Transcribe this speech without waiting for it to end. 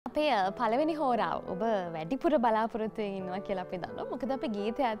අපේ පළවෙනි හෝරාව ඔබ වැඩිපුර බලාපොරොත්තු ඉන්නවා කියලා අපි දන්නවා. මොකද අපි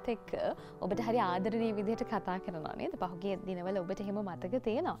ගීතයත් එක්ක ඔබට හරි ආදරණීය විදිහට කතා කරනවා නේද? පහුගිය දිනවල ඔබට එහෙම මතක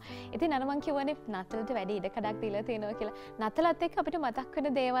තියෙනවා. ඉතින් අර මං කියවනේ නත්තලට වැඩි ඉඩකඩක් දීලා තියෙනවා කියලා. නත්තලත් එක්ක අපිට මතක් වෙන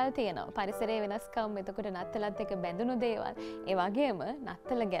දේවල් තියෙනවා. පරිසරයේ වෙනස්කම්, එතකොට නත්තලත් එක්ක බැඳුණු දේවල්. ඒ වගේම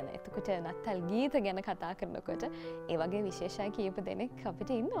නත්තල ගැන, එතකොට නත්තල් ගීත ගැන කතා කරනකොට ඒ වගේ විශේෂයි කියපු දෙනෙක්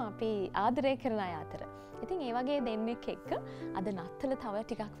අපිට ඉන්නවා. අපි ආදරය කරන අය අතර. ඉතින් ඒ වගේ දෙන්නෙක් එක්ක අද නත්තල තව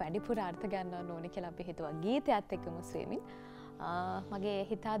ටිකක් වැඩිපුර අර්ථ ගන්නන්න ඕනේ කියලා අපි හිතුවා ගීතයත් එක්කම ස්වීමින්. මගේ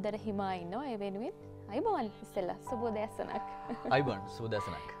හිතාදර හිමා ඉන්නවා ඒ වෙනුවෙන්. අයිබෝන් ඉස්සෙල්ලා සුබ උදෑසනක්. අයිබෝන් සුබ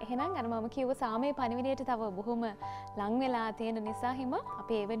උදෑසනක්. එහෙනම් අර මම කිව්ව සාමයේ පණිවිඩයට තව බොහොම ලං වෙලා තියෙන නිසා හිමා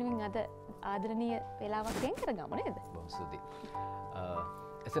අපි ඒ වෙනුවෙන් අද ආදරණීය වේලාවක් දෙන් කරගමු නේද? බොහොම ස්තුතියි.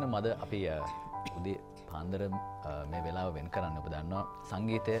 එසේනම් අද අපි උදේ පාන්දර මේ වෙලාව වෙන් කරන්න ඔබ දන්නවා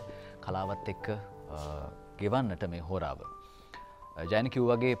සංගීතය කලාවත් එක්ක ගෙවන්නට මේ හෝරාව. ජයන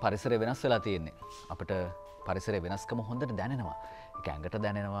කිව්වාගේ පරිසරය වෙනස් වෙලා තියෙන්නේ. අපිට පරිසරයේ වෙනස්කම හොඳට දැනෙනවා. ඒක ඇඟට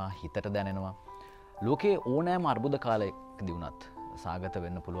දැනෙනවා, හිතට දැනෙනවා. ලෝකයේ ඕනෑම අර්බුද කාලයකදී වුණත් සාගත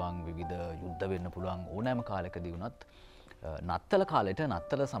වෙන්න පුළුවන්, විවිධ යුද්ධ වෙන්න පුළුවන් ඕනෑම කාලයකදී වුණත් නත්තල කාලෙට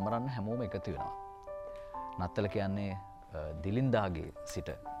නත්තල සමරන්න හැමෝම එකතු වෙනවා. නත්තල කියන්නේ දිලින්දාගේ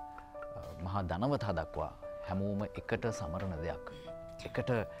සිට මහා ධනවතා දක්වා හැමෝම එකට සමරන දෙයක්. එකට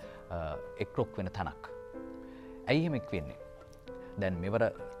එක්රොක් වෙන තැනක්. ඇයි එහෙම එක් වෙන්නේ? දැන් මෙවර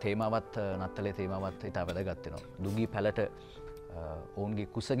තේමාවත් නත්තලේ තේමාවත් ඉතා වැදගත් වෙනවා. දුගී පැලට ඔවුන්ගේ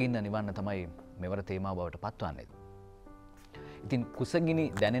කුසගින්න නිවන්න තමයි මෙවර තේමාව බවට පත්වන්නේ. ඉතින් කුසගිනි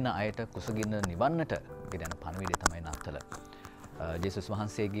දැනෙන අයට කුසගින්න නිවන්නට ගෙදෙන පණිවිඩය තමයි නත්තල. ජේසුස්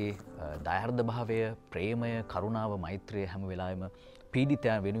වහන්සේගේ දයාර්ධ භාවය, ප්‍රේමය, කරුණාව, මෛත්‍රිය හැම වෙලාවෙම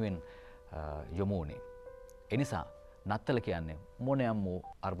පීඩිතයන් වෙනුවෙන් යොමු වුණේ. ඒ නිසා නත්තල කියන්නේ මොනෑම් වූ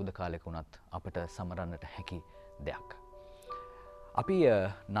අර්බුද කාලයක වුණත් අපට සමරන්නට හැකි දෙයක්. අපි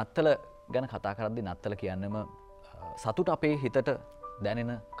නත්තල ගැන කතා කරද්දී නත්තල කියන්නේම සතුට අපේ හිතට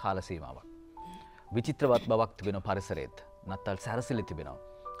දැනෙන කාල සීමාවක්. විචිත්‍රවත් බවක් තිබෙන පරිසරයේත් නත්තල් සැරසිලි තිබෙනවා.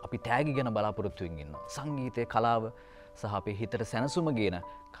 අපි තෑගි ගැන බලාපොරොත්තු වෙමින් ඉන්නවා. සංගීතය, කලාව සහ අපේ හිතට සැනසුම ගේන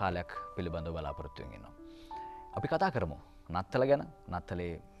කාලයක් පිළිබඳව බලාපොරොත්තු වෙමින් ඉන්නවා. අපි කතා කරමු නත්තල ගැන,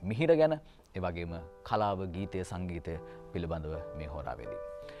 නත්තලේ මිහිර ගැන, ඒ වගේම කලාව, ගීතය, සංගීතය පිළිබඳව මේ හෝරාවේදී.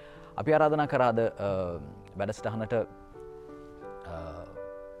 අපි ආරාධනා කරාද වැඩසටහනට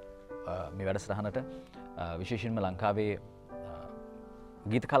මේ වැඩසටහනට විශේෂයෙන්ම ලංකාවේ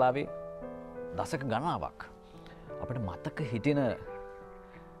ගීත කලාවේ දශක ගණනාවක් අපිට මතක හිටින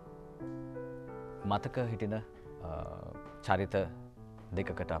චරිත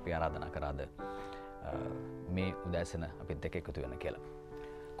දෙකකට අපි ආරාධනා කරාද මේ උදෑසන අපිත් එක්ක එකතු වෙන්න කියලා.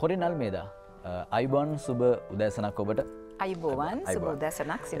 කොරිනල් මේදා අයිබෝන් සුබ උදෑසනක් ඔබට. අයිබෝවන් සුබ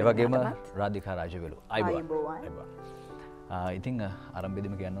උදෑසනක්. ඒ වගේම රාධිකා රාජවේලු අයිබෝන්. ඉතින්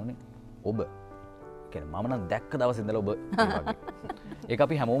ආරම්භයේදීම කියන්න ඕනේ ඔබ කියන්නේ මම නම් දැක්ක දවසේ ඉඳලා ඔබ වගේ. ඒක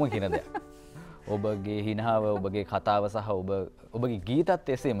අපි හැමෝම කියන දෙයක්. ඔබගේ හිනාව, ඔබගේ කතාව සහ ඔබගේ ගීතත්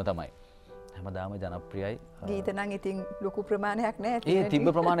එසේම තමයි. හැමදාම ජනප්‍රියයි. ගීත නම් ඉතින් ලොකු ප්‍රමාණයක් නෑ. ඒ තිබ්බ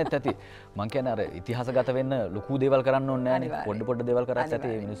ප්‍රමාණෙත් ඇති. මං කියන්නේ අර ඉතිහාසගත වෙන්න ලොකු දේවල් කරන්න ඕනේ නෑනේ. පොඩ දේවල් කරත්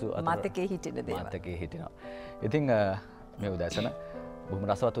ඇති මිනිස්සු අතර. මතකේ හිටින දේවල්. මතකේ හිටිනවා. ඉතින් මේ උදෑසන බොහොම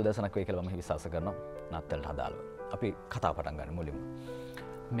රසවත් උදෑසනක් වෙයි කියලා මම විශ්වාස කරනවා. නත්තලට අදාළව. අපි කතා පටන් ගන්න මුලින්ම.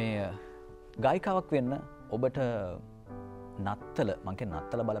 මේ ගායිකාවක් වෙන්න ඔබට නත්තල මං කියන්නේ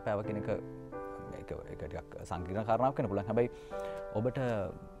නත්තල බලපෑව කියන එක ටිකක් සංකීර්ණ කාරණාවක් වෙන්න පුළුවන්. හැබැයි ඔබට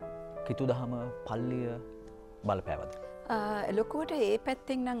කිතු දහම පල්ලිය බලපෑවද? ලොකුවට ඒ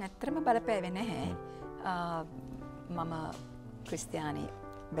පැත්තෙන් නම් ඇත්තටම බලපෑවේ නැහැ. මම ක්‍රිස්තියානි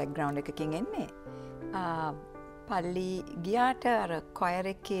බෑග්ග්‍රවුන්ඩ් එකකින් එන්නේ. පල්ලි ගියාට අර කොයර්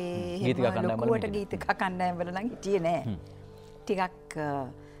එකේ ලොකුවට ගීතික කණ්ඩායම් වල නම් හිටියේ නෑ. ටිකක්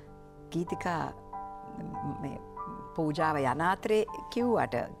ගීතිකා මේ පූජාව යන අතරේ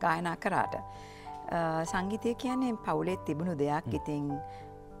කිව්වට ගායනා කරාට සංගීතය කියන්නේ පවුලේ තිබුණු දෙයක්. ඉතින්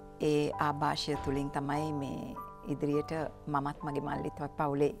ඒ ආభాෂය තුලින් තමයි මේ ඉදිරියට මමත් මගේ මල්ලිත්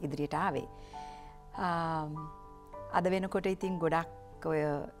පවුලේ ඉදිරියට ආවේ. අද වෙනකොට ඉතින් ගොඩක් ඔය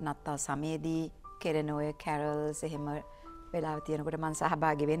නත්තල් සමයේදී කෙරෙන ඔය කැරල්ස් එහෙම වෙලාව තියෙනකොට මම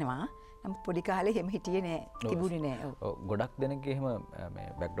සහභාගී වෙනවා. නමුත් පොඩි කාලේ එහෙම හිටියේ නෑ, තිබුණේ නෑ. ඔව් ගොඩක් දෙනෙක්ගේ එහෙම මේ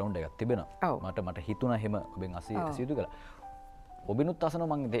බෑග්ග්‍රවුන්ඩ් එකක් තිබෙනවා. මට හිතුණා එහෙම ඔබෙන් අසීතු කළා. ඔබිනුත්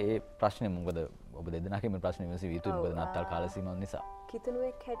අසනවා මම ඒ ප්‍රශ්නේ මොකද ඔබ දෙදෙනාගේම ප්‍රශ්නේ විසී යුතුයි මොකද නත්තල් කාල සීමාව නිසා.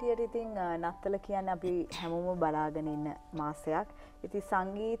 කිතුණුවෙක් හැටියට ඉතින් නත්තල කියන්නේ අපි හැමෝම බලාගෙන ඉන්න මාසයක්. ඉතින්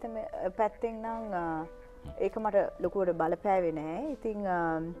සංගීත පැත්තෙන් නම් ඒක මට ලොකුවට බලපෑවේ නැහැ. ඉතින්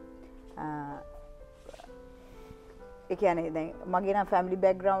ඒ කියන්නේ දැන් මගේ නම් ෆැමිලි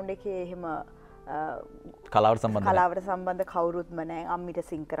බෑග්ග්‍රවුන්ඩ් එකේ එහෙම කලාවට සම්බන්ධ කලාවට සම්බන්ධ කවුරුත්ම නැහැ. අම්මිට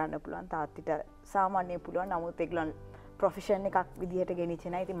සිං කරන්න පුළුවන්, තාත්තිට සාමාන්‍ය පුළුවන්. නමුත් ඒගොල්ලන් ප්‍රොෆෙෂන් එකක් විදිහට ගෙනිච්ච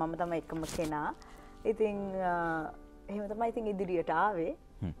නැහැ. ඉතින් මම තමයි එකම කෙනා. ඉතින් එහෙම තමයි ඉතින් ඉදිරියට ආවේ.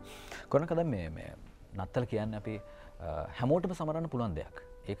 කොරනකද මේ නත්තල කියන්නේ අපි හැමෝටම සමරන්න පුළුවන් දෙයක්.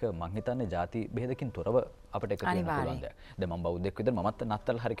 ඒක මං හිතන්නේ ಜಾති බෙහෙදකින් තොරව අපිට එකතු වෙන්න පුළුවන් දෙයක්. දැන් මම බෞද්ධෙක් විදිහට මමත්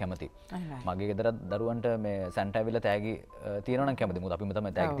නත්තල් හරි කැමතියි. මගේ ගෙදර දරුවන්ට මේ සැන්ටා ඇවිල්ලා තෑගි තියනවා නම් කැමතියි. මොකද අපිම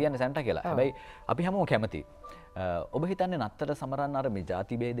තමයි තෑගි තියන්නේ සැන්ටා කියලා. හැබැයි අපි හැමෝම කැමතියි. ඔබ හිතන්නේ නත්තල සමරන්න අර මේ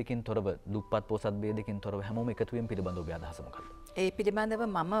ಜಾති බෙහෙදකින් තොරව, දුප්පත් පොසත් බෙහෙදකින් තොරව හැමෝම එකතු වීම පිළිබඳව ඔබේ අදහස මොකක්ද? ඒ පිළිබඳව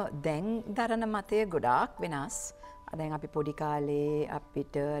මම දැන් දරන මතය ගොඩාක් වෙනස්. දැන් අපි පොඩි කාලේ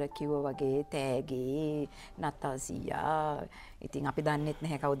අපිට කිව්වා වගේ තෑගේ නත්තල් සීයා. ඉතින් අපි දන්නෙත්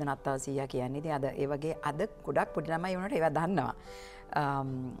නැහැ කවුද නත්තල් සීයා කියන්නේ. ඉතින් අද ඒ වගේ අද ගොඩක් පොඩි ළමයි වුණාට ඒවා දන්නවා.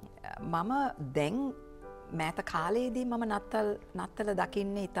 මම දැන් මෑත කාලේදී මම නත්තල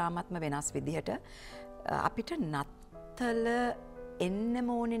දකින්නේ ඉතාමත්ම වෙනස් විදිහට. අපිට නත්තල එන්න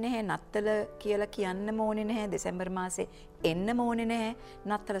ඕනේ නැහැ, නත්තල කියලා කියන්න ඕනේ නැහැ, දෙසැම්බර් මාසේ එන්න ඕනේ නැහැ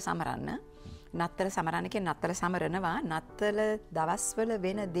නත්තල සමරන්න. නත්තල සමරන්න කියන්නේ නත්තල සමරනවා. නත්තල දවස්වල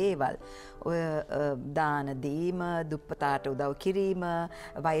වෙන දේවල් ඔය දාන දීම, දුප්පතාට උදව් කිරීම,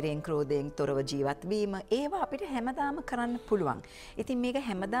 වෛරයෙන් ක්‍රෝධයෙන් තොරව ජීවත් වීම, ඒවා අපිට හැමදාම කරන්න පුළුවන්. ඉතින් මේක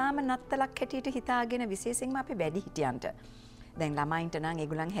හැමදාම නත්තලක් හැටියට හිතාගෙන විශේෂයෙන්ම අපි වැඩිහිටියන්ට දැන් ළමයින්ට නම්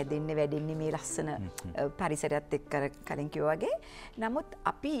ඒගොල්ලන් හැදෙන්නේ වැඩෙන්නේ මේ ලස්සන පරිසරයත් එක්ක කලින් කිව්වා වගේ. නමුත්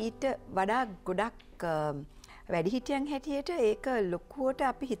අපි ඊට වඩා ගොඩක් වැඩිහිටියන් හැටියට ඒක ලොකුවට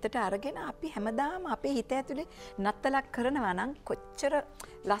අපි හිතට අරගෙන අපි හැමදාම අපේ හිත ඇතුලේ නත්තලක් කරනවා නම් කොච්චර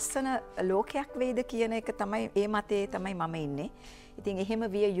ලස්සන ලෝකයක් වෙයිද කියන එක තමයි ඒ මතේ තමයි මම ඉන්නේ. ඉතින් එහෙම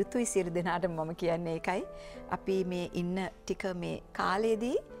විය යුතුයි සියලු දෙනාට මම කියන්නේ ඒකයි. අපි මේ ඉන්න ටික මේ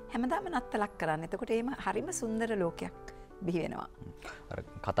කාලේදී හැමදාම නත්තලක් කරන්න. එතකොට එහෙම හරිම සුන්දර ලෝකයක් බිහි වෙනවා. අර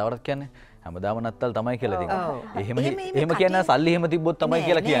කතාවට කියන්නේ හැමදාම නත්තල් තමයි කියලා ඉතින්. එහෙම කියන සල්ලි එහෙම තිබ්බොත් තමයි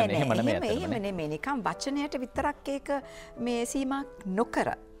කියලා කියන්නේ. එහෙම නෙමෙයි. එහෙම නෙමෙයි. නිකන් වචනයට විතරක් ඒක මේ සීමා නොකර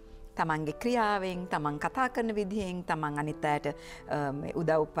තමන්ගේ ක්‍රියාවෙන්, තමන් කතා කරන විදිහෙන්, තමන් අනිත් අයට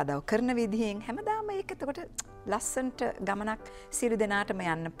උදව් පදව් කරන විදිහෙන් හැමදාම ඒක එතකොට ලස්සන්ට ගමනක් සියලු දෙනාටම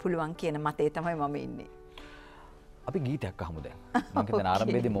යන්න පුළුවන් කියන මතේ තමයි මම ඉන්නේ. අපි ගීතයක් අහමු දැන්. මම හිතන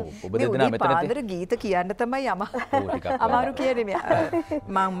ආරම්භයේදී ඔබ දෙදෙනා මෙතන පාදර ගීත කියන්න තමයි අමාරු කියන්නේ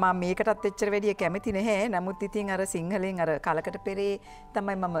මම මේකටත් එච්චර වැඩිය කැමති නැහැ. නමුත් ඉතින් අර සිංහලෙන් අර කලකට පෙරේ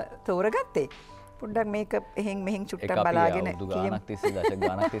තමයි මම තෝරගත්තේ. පොඩ්ඩක් මේක එහෙන් මෙහෙන් චුට්ටක් බලාගෙන ගානක් තිස්සේ දශක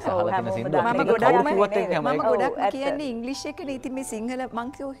ගානක් තිස්සේ අහලා තියෙන සින්දුවක්. මම ගොඩක් කියන්නේ ඉංග්‍රීසි එකනේ. ඉතින් මේ සිංහල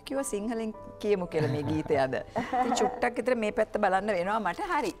මං කිව්වා සිංහලෙන් කියමු කියලා මේ ගීතය අද. ඉතින් චුට්ටක් විතර මේ පැත්ත බලන්න වෙනවා මට.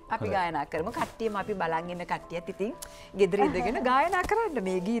 හරි. අපි ගායනා කරමු. කට්ටියම අපි බලන් ඉන්න කට්ටියත් ඉතින් ගෙදර ඉඳගෙන ගායනා කරන්න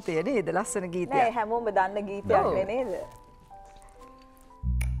මේ ගීතය නේද? ලස්සන ගීතයක්. නෑ හැමෝම දන්න ගීතයක් නේද?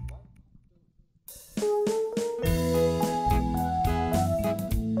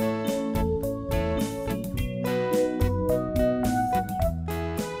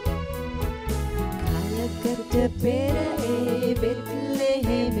 පෙර ඒ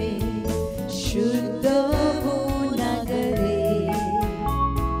බෙත්ලෙහෙමේ ශුද්ධ වූ නගරේ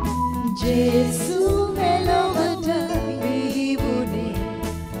ජේසු මෙලොවට වීවුනේ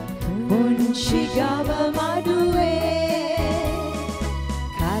මුංචි ගව මඩුවේ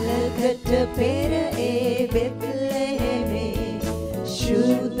කලකට පෙර ඒ බෙත්ලෙහෙමේ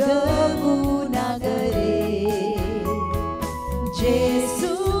ශුද්ධ වූ නගරේ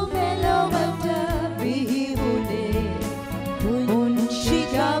ජේසු මෙලොවට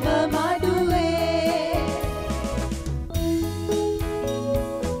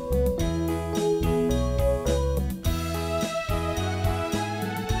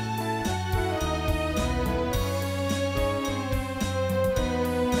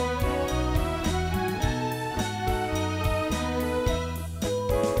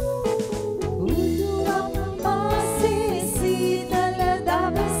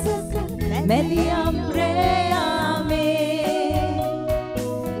Meliam Reyame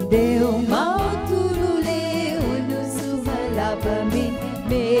Deo Mautulule Unusuma Labamin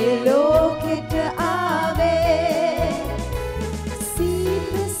Meloketa Ave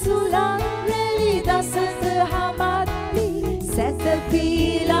Sita Sulan Reli Dasata Hamati Seta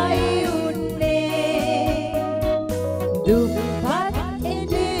Pilai Unne Dupat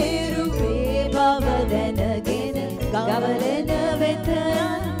Ederu Bavadana Gena Gavalena Vetan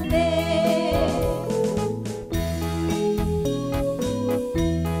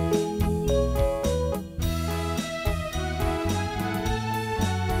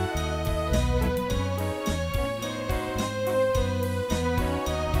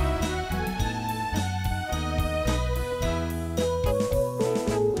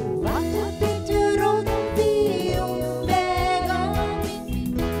What a picture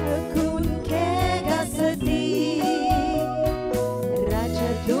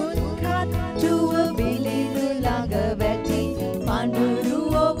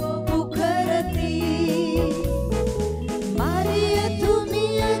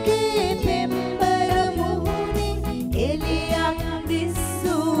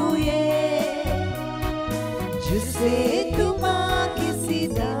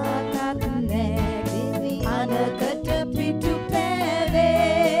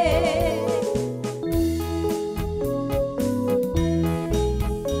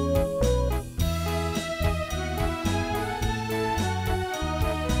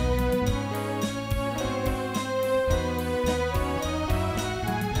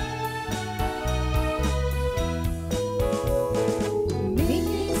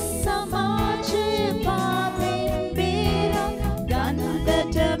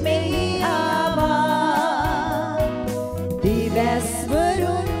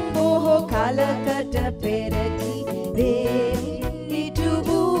කලකට පෙරකි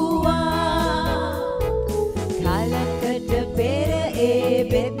ඉටුවා කලකට පෙර ඒ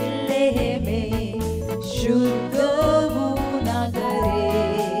බෙත්ලෙහෙමේ ශුද්ධ වූ නගරේ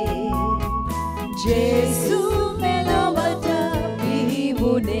ජේසු මෙලොවට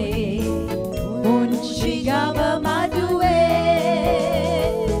පිහිවුනේ මුංචි ගව මඩුවේ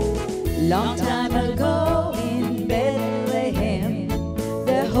long time ago in Bethlehem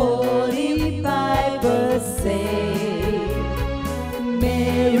the holy Bible says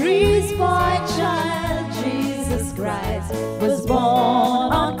Mary's boy child Jesus Christ was born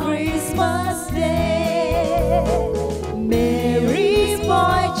on Christmas Day Mary's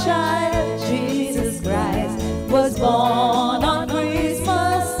boy child Jesus Christ was born on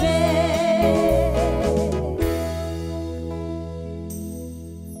Christmas Day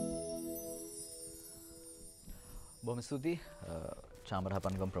බොහොම ස්තුතියි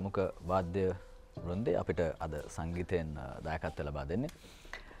චාමරහපන්ගම ප්‍රමුඛ වාද්‍ය වෘන්දේ අපිට අද සංගීතයෙන් දායකත්වය ලබා දෙන්නේ.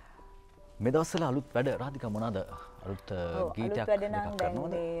 මේ දවස්වල අලුත් වැඩ රාධිකා මොනවාද අලුත් ගීතයක් වැඩ නම් දැන්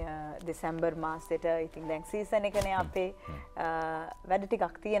මේ දෙසැම්බර් මාසෙට ඉතින් දැන් සීසන් එකනේ අපේ වැඩ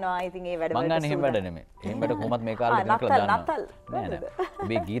ටිකක් තියෙනවා. ඉතින් ඒ වැඩ මං ගන්න එහෙම වැඩ නෙමෙයි. එහෙම වැඩ කොහොමත් මේ කාලේ දෙන්න කියලා දානවා. නතල් නෑ නෑ.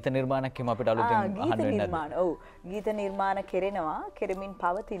 මේ ගීත නිර්මාණයක් එහෙම අපිට අලුතෙන් අහන්න වෙන්නේ නැහැ. ඔව් ගීත නිර්මාණ කෙරෙනවා, කෙරමින්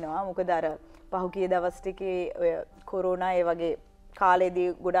පවතිනවා. මොකද අර පහුගිය දවස් ටිකේ ඔය කොරෝනා ඒ වගේ කාලෙදී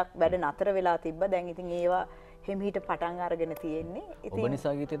ගොඩක් වැඩ නතර වෙලා තිබ්බා. දැන් ඉතින් ඒවා හිමිහිට පටන් අරගෙන තියෙන්නේ. ඉතින් ඔබ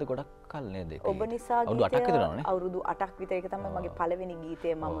නිසා ගීතයද ගොඩක් කල් නේද ඒක? ඔබ නිසා අවුරුදු 8ක් විතර නෝනේ. අවුරුදු 8ක් විතර ඒක තමයි මගේ පළවෙනි ගීතය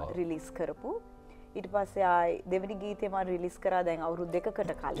මම රිලීස් කරපු. ඊට පස්සේ ආයි දෙවෙනි ගීතය මම රිලීස් කරා දැන් අවුරුදු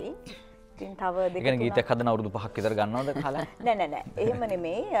 2කට කලින්. ඉතින් තව දෙක තුනක් ගීතයක් හදන අවුරුදු 5ක් විතර ගන්නවද කාලයක්? නෑ එහෙම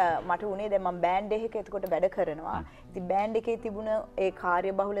නෙමෙයි. මට උනේ දැන් මම බෑන්ඩ් එකක එතකොට වැඩ කරනවා. ඉතින් බෑන්ඩ් එකේ තිබුණ ඒ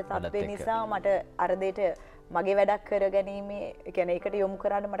කාර්යබහුල තත්ත්වය නිසා මට අර දෙයට මගේ වැඩක් කරගැනීමේ ඒ කියන්නේ ඒකට යොමු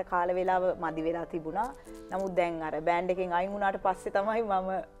කරන්න මට කාල වේලාව මදි වෙලා තිබුණා. නමුත් දැන් අර බෑන්ඩ් එකෙන් අයින් වුණාට පස්සේ තමයි මම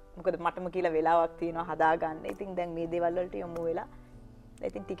මොකද මටම කියලා වෙලාවක් තියෙනවා හදාගන්න. ඉතින් දැන් මේ දේවල් වලට යොමු වෙලා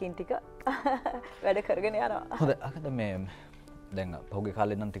ඉතින් ටිකින් ටික වැඩ කරගෙන යනවා. හොඳයි. අකද මේ දැන් පහුගිය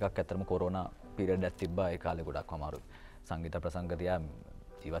කාලේ නම් ටිකක් ඇත්තටම කොරෝනා පීරියඩ් එකක් තිබ්බා. ඒ කාලේ ගොඩක් අමාරුයි. සංගීත ප්‍රසංග තියා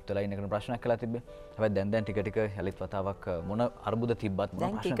ජීවත් වෙලා ඉන්න කෙනෙක් ප්‍රශ්නයක් කළා තිබ්බේ. හැබැයි දැන් ටික ටික යලිත් වතාවක් මොන අරුබුද තිබ්බත් මොන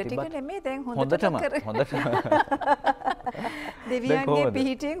ප්‍රශ්න තිබ්බත් ටික නෙමෙයි දැන් හොඳටම දෙවියන්ගේ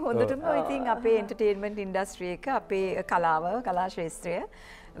පිහිටියෙන් හොඳටම ඉතින් අපේ එන්ටර්ටේන්මන්ට් ඉන්ඩස්ට්‍රි එක අපේ කලා ශාස්ත්‍රය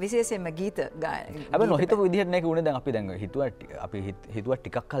විශේෂයෙන්ම ගීත ගායන. හැබැයි නොහිතපු විදිහට නේක උනේ දැන් අපි හිතුවා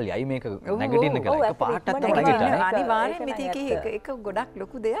ටිකක් කල් යයි මේක නැගිටින්න කියලා. එක පාටක් තමයි නැගිටින්නේ. අනිවාර්යෙන්ම ඉතින් ඒක ගොඩක්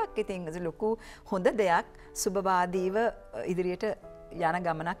ලොකු දෙයක්. ඉතින් ලොකු හොඳ දෙයක් සුබවාදීව ඉදිරියට යන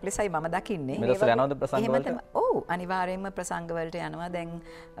ගමනක් ලෙසයි මම දකින්නේ. මේ දවස්වල යනවද ප්‍රසංග වලට? ඔව් අනිවාර්යෙන්ම ප්‍රසංග වලට යනවා. දැන්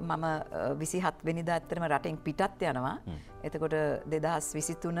මම 27 වෙනිදා ඇත්තටම රටෙන් පිටත් යනවා. එතකොට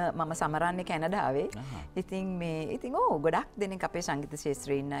 2023 මම සමරන්නේ කැනඩාවේ. ඉතින් ගොඩක් දෙනෙක් අපේ සංගීත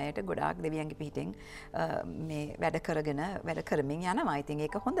ශාස්ත්‍රයේ ඉන්න අයට ගොඩාක් දෙවියන්ගේ පිහිටෙන් මේ වැඩ කරමින් යනවා. ඉතින්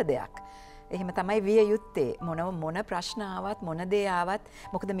ඒක හොඳ දෙයක්. එහෙම තමයි විය යුත්තේ. මොන ප්‍රශ්න ආවත් මොන දේ ආවත්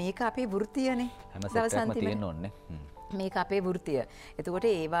මොකද මේක අපේ වෘත්තියනේ. දවසක් තියෙන්න ඕනේ. මේක අපේ වෘත්තිය. එතකොට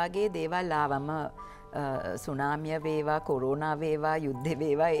ඒ වාගේ දේවල් ආවම සුනාමිය වේවා කොරෝනා වේවා යුද්ධ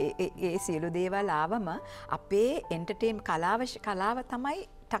වේවා ඒ සියලු දේවල් ආවම අපේ එන්ටර්ටේන් කලාව තමයි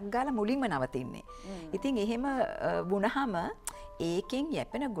ටක් ගාලා මුලින්ම නවතින්නේ. ඉතින් එහෙම වුණාම ඒකෙන්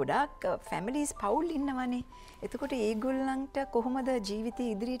යැපෙන ගොඩක් ෆැමිලිස් පවුල් ඉන්නවනේ. එතකොට ඒගොල්ලන්ට කොහොමද ජීවිතය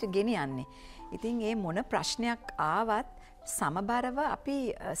ඉදිරියට ගෙනියන්නේ? ඉතින් ඒ මොන ප්‍රශ්නයක් ආවත් සමබරව අපි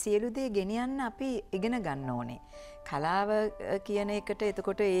සියලු දේ ගෙනියන්න අපි ඉගෙන ගන්න ඕනේ. කලාව කියන එකට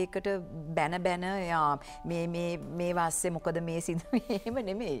එතකොට ඒකට බැන මේ වාස්සේ මොකද මේ සිදුවේ එහෙම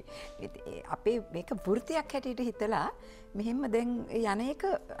නෙමෙයි. අපේ මේක වෘත්තියක් හැටියට හිතලා මෙහෙම දැන් යන එක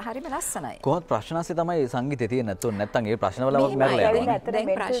හරිම ලස්සනයි. කොහොමද ප්‍රශ්නාස්සේ තමයි සංගීතය තියෙන්නේ නැත්නම් ඒ ප්‍රශ්නවලම මැරලා යනවා.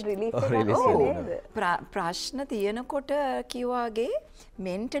 ප්‍රශ්න තියෙනකොට කිව්වාගේ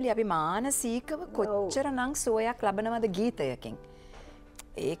මෙන්ටලි අපි මානසිකව කොච්චරනම් සෝයක් ලබනවද ගීතයකින්.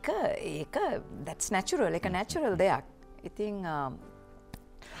 ඒක that's natural. ඒක natural දෙයක්. ඉතින්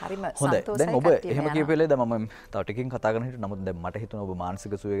හරිම සන්තෝෂයි. දැන් ඔබ එහෙම කියපෙලේද මම තව ටිකකින් කතා කරන්න හිටියා. නමුත් දැන් මට හිතුණා ඔබ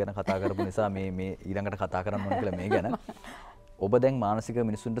මානසික සුවය ගැන කතා කරපු නිසා මේ ඊළඟට කතා කරන්න ඕන කියලා මේ ගැන. ඔබ දැන් මානසික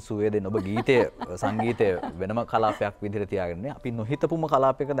මිනිසුන්ට සුවය දෙන්න ඔබ ගීතය සංගීතය වෙනම කලාපයක් විදිහට තියාගෙන අපි නොහිතපුම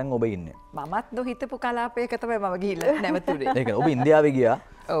කලාපයක දැන් ඔබ ඉන්නේ. මමත් නොහිතපු කලාපයක තමයි මම ගිහිල්ලා නැවතුනේ. ඒ කියන්නේ ඔබ ඉන්දියාවේ ගියා.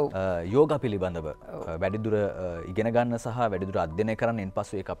 යෝගා පිළිබඳව වැඩිදුර ඉගෙන ගන්න සහ වැඩිදුර අධ්‍යයනය කරන්න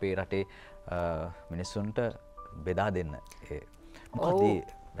ඉන්පසු ඒක අපේ රටේ මිනිස්සුන්ට බෙදා දෙන්න.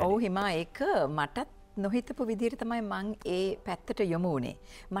 ඔව් හිමා ඒක මටත් නොහිතපු විදිහට තමයි මං ඒ පැත්තට යොමු වුණේ.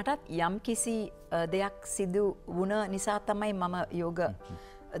 මටත් යම් කිසි දෙයක් සිදු වුණ නිසා තමයි මම යෝග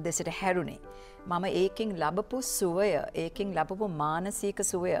දෙසට හැරුණේ. මම ඒකෙන් ලබපු සුවය, ඒකෙන් ලබපු මානසික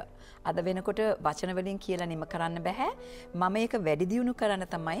සුවය අද වෙනකොට වචන වලින් කියලා නිම කරන්න බෑ. මම ඒක වැඩි දියුණු කරන්න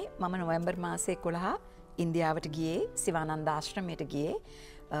තමයි මම නොවැම්බර් මාසේ 11 ඉන්දියාවට ගියේ, සිවානන්ද ආශ්‍රමයට ගියේ.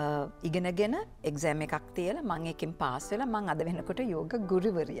 ඉගෙනගෙන එක්සෑම් එකක් තියලා මම එකෙන් පාස් වෙලා මම අද වෙනකොට යෝග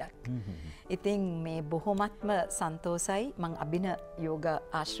ගුරුවරියක්. ඉතින් මේ බොහොමත්ම සන්තෝසයි. මම අබින යෝග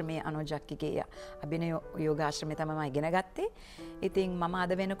ආශ්‍රමයේ අනෝජක්කිගේ අබින යෝග ආශ්‍රමයේ තමයි මම ඉගෙන ගත්තේ. ඉතින් මම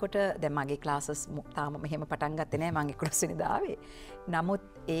අද වෙනකොට දැන් මගේ ක්ලාසස් තාම මෙහෙම පටන් ගත්තේ නෑ. මම 11 වෙනිදා ආවේ. නමුත්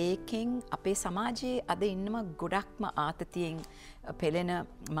ඒකෙන් අපේ සමාජයේ අද ඉන්නම ගොඩක්ම ආතතියෙන් පෙළෙන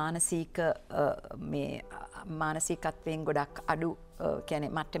මානසික මේ මානසිකත්වයෙන් ගොඩක් අඩු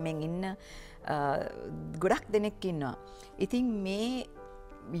කියන්නේ මට්ටමින් ඉන්න ගොඩක් දෙනෙක් ඉන්නවා. ඉතින් මේ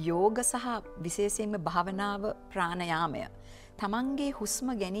යෝග සහ විශේෂයෙන්ම භාවනාව ප්‍රාණයාමය තමන්ගේ හුස්ම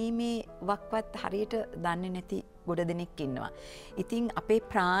ගැනීමේ වක්වත් හරියට දන්නේ නැති ගොඩ දෙනෙක් ඉන්නවා. ඉතින් අපේ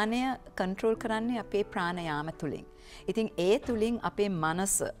ප්‍රාණය කන්ට්‍රෝල් කරන්නේ අපේ ප්‍රාණයාම තුලින්. ඉතින් ඒ තුලින් අපේ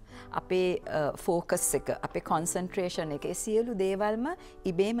මනස, අපේ ෆෝකස් එක, අපේ කොන්සන්ට්‍රේෂන් එක, ඒ සියලු දේවල්ම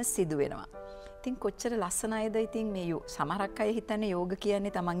ඉබේම සිදු වෙනවා. ඉතින් කොච්චර ලස්සනයිද. ඉතින් මේ සමහරක් අය හිතන්නේ යෝග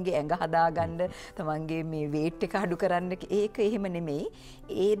කියන්නේ තමන්ගේ ඇඟ හදාගන්න, තමන්ගේ මේ වේට් එක අඩු කරන්න. ඒක එහෙම නෙමෙයි.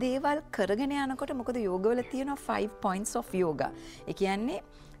 ඒ දේවල් කරගෙන යනකොට මොකද යෝගවල තියෙනවා 5 points of yoga. ඒ කියන්නේ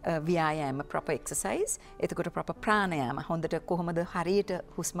ව්‍යායාම, proper exercise, එතකොට proper ප්‍රාණයාම, හොඳට කොහොමද හරියට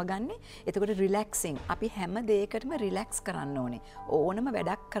හුස්ම ගන්නෙ, එතකොට relaxing. අපි හැම දෙයකටම relax කරන්න ඕනේ. ඕනම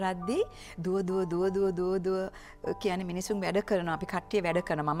වැඩක් කරද්දී දුව කියන්නේ මිනිසුන් වැඩ කරනවා, අපි කට්ටිය වැඩ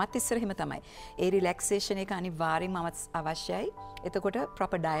කරනවා. මමත් ඉස්සර එහෙම තමයි. ඒ relaxation එක අනිවාර්යෙන්ම අවශ්‍යයි. එතකොට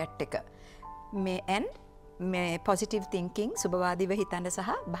proper diet එක. මේ positive thinking, සුබවාදීව හිතන්න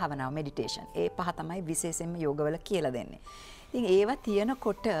සහ භාවනාව, meditation. ඒ පහ තමයි විශේෂයෙන්ම යෝගවල කියලා දෙන්නේ. ඉතින් ඒවා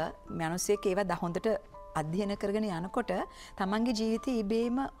තියෙනකොට මිනිස්සෙක් ඒවා හොඳට අධ්‍යයන කරගෙන යනකොට තමන්ගේ ජීවිතේ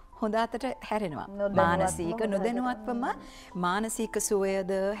ඉබේම හොඳ අතට හැරෙනවා. මානසික නොදැනුවත්වම මානසික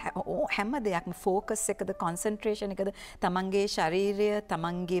සුවයද හැම දෙයක්ම, ෆෝකස් එකද, කොන්සන්ට්‍රේෂන් එකද, තමන්ගේ ශරීරය,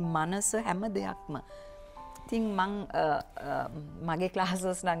 තමන්ගේ මනස, හැම දෙයක්ම. ඉතින් මගේ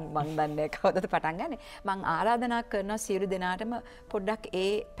ක්ලාසස් නම් මං දන්නේ කවදද පටන් ගන්නේ. මං ආරාධනා කරනවා සියලු දෙනාටම පොඩ්ඩක්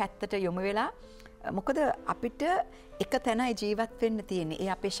ඒ පැත්තට යොමු වෙලා. මොකද අපිට එක තැනයි ජීවත් වෙන්න තියෙන්නේ. ඒ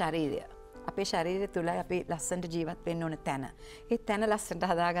අපේ ශරීරය. අපේ ශරීරය තුලයි අපි ලස්සනට ජීවත් වෙන්න ඕන තැන. ඒ තැන ලස්සනට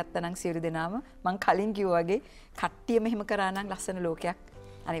හදාගත්තා නම් සියලු දෙනාම මං කලින් කිව්වා වගේ කට්ටියම එහෙම කරා නම් ලස්සන ලෝකයක්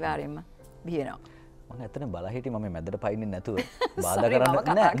අනිවාර්යයෙන්ම බිහි වෙනවා. මම ඇත්තටම බලා හිටියේ මම මැදට පයින්නේ නැතුව බාධා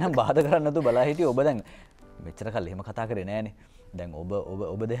කරන්න නෑ බාධා කරන්න නැතුව බලා හිටියේ. ඔබ දැන් මෙච්චර කල් එහෙම කතා කරේ නෑනේ. දැන්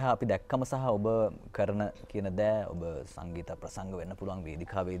ඔබ දෙහා අපි දැක්කම සහ ඔබ කරන කියන දෑ, ඔබ සංගීත ප්‍රසංග වෙන්න පුළුවන්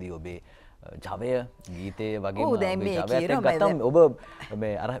වේදිකාවේදී ඔබේ ජවය, ගීතයේ වගේම ගත්තම ඔබ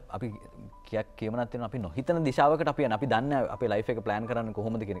මේ අර අපි කියමනක් තියෙනවා, අපි නොහිතන දිශාවකට අපි යන. අපි දන්නේ අපේ ලයිෆ් එක ප්ලෑන් කරන්න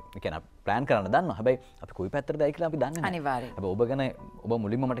කොහොමද කියන එක. කියන්නේ ප්ලෑන් කරන්න දන්නවා. හැබැයි අපි කොයි පැත්තටද යයි කියලා අපි දන්නේ නැහැ. අනිවාර්යයෙන්. හැබැයි ඔබ ගැන ඔබ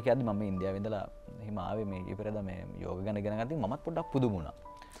මුලින්ම මට කියද්දි මම ඉන්දියාවේ ඉඳලා එහෙම ආවේ මේ ඉපරදා මේ යෝග ගැන ඉගෙන ගත්තී මමත් පොඩ්ඩක් පුදුම වුණා.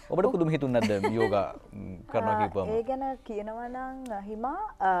 ඔබට පුදුම හිතුන්නේ නැද්ද යෝගා කරනවා කියපුවම? ඒ ගැන කියනවා නම් හිමා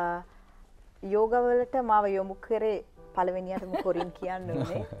යෝගවලට මාව යොමු කරේ පළවෙනියටම කොරින් කියන්න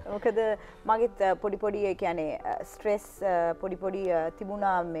ඕනේ. මොකද මගෙත් පොඩි කියන්නේ ස්ට්‍රෙස් පොඩි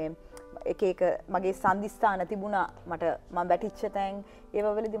තිබුණා. මේ එක මගේ සන්දිස්ථාන තිබුණා. මම වැටිච්ච තැන්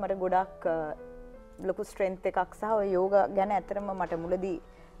ඒවවලදී මට ගොඩක් ලොකු ස්ට්‍රෙන්ත් එකක් සහ යෝග ගැන ඇත්තටම මට මුලදී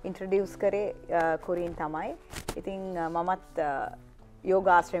ඉන්ට්‍රොඩියුස් කරේ කොරින් තමයි. ඉතින් මමත්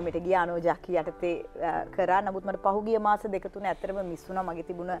යෝගාශ්‍රමයට ගියා අනෝජක්කි යටතේ කරා. නමුත් මට පහුගිය මාස 2-3 ඇත්තටම මිස් වුණා මගේ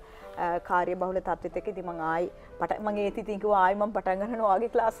තිබුණ කාර්යබහුල තත්ත්වෙත් එක්ක. ඉතින් මම මගේ ඉතින් කිව්වා ආයි මම පටන් ගන්නවා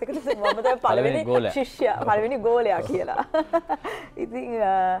ඔයාගේ ක්ලාස් එකට. මම තමයි පළවෙනි ශිෂ්‍යයා, පළවෙනි ගෝලයා කියලා. ඉතින්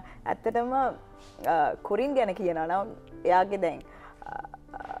ඇත්තටම කොරින් ගැන කියනවා නම් එයාගේ දැන්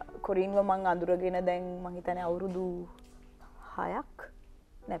කොරින්ව මම අඳුරගෙන දැන් මම හිතන්නේ අවුරුදු 6ක්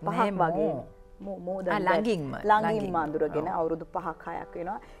නෑ 5ක් වගේ ළඟින්ම අඳුරගෙන අවුරුදු 5ක් 6ක්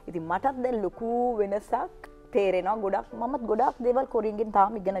වෙනවා. ඉතින් මටත් දැන් ලොකු වෙනසක් තේරෙනවා. මමත් ගොඩක් දේවල් කොරින්ගෙන්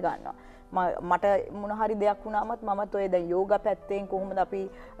තාම ඉගෙන ගන්නවා. මට මොන හරි දෙයක් වුණාමත් මමත් ඔය දැන් යෝගා පැත්තෙන් කොහොමද අපි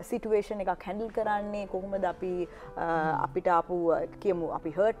සිටුේෂන් එකක් හැන්ඩල් කරන්නේ, කොහොමද අපි අපිට ආපු කියමු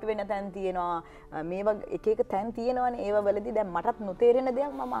අපි හර්ට් වෙන තැන් තියෙනවා, මේවා එක තැන් තියෙනවනේ. ඒව වලදී දැන් මටත් නොතේරෙන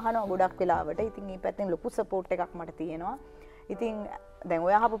දෙයක් මම අහනවා ගොඩක් වෙලාවට. ඉතින් මේ පැත්තෙන් ලොකු සපෝට් එකක් මට තියෙනවා. ඉතින් දැන්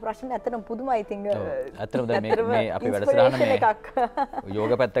ඔය අහපු ප්‍රශ්නේ ඇත්තටම පුදුමයි. ඉතින් ඇත්තටම දැන් මේ අපි වැඩසටහන මේ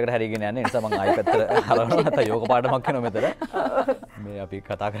යෝග පැත්තකට හැරීගෙන යන්නේ. නිසා මම ආයි පැත්තට හරවනවා. නැත්නම් යෝග පාඩමක් වෙනවා මෙතන. මේ අපි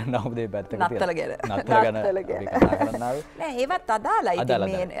කතා කරන්න ආපු දේ පැත්තකට නත්තල ගැන අපි කතා කරන්න ආවේ. නෑ ඒවත් අදාළයි. ඉතින්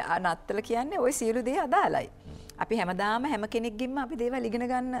මේ නත්තල කියන්නේ ওই සියලු දේ අදාළයි. අපි හැමදාම හැම කෙනෙක්ගෙම අපි දේවල් ඉගෙන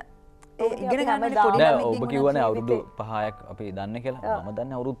ගන්න ඉගෙන ගන්න පොඩි නෑ ඔබ කිව්වනේ අවුරුදු 5ක් අපි දන්නේ කියලා. මම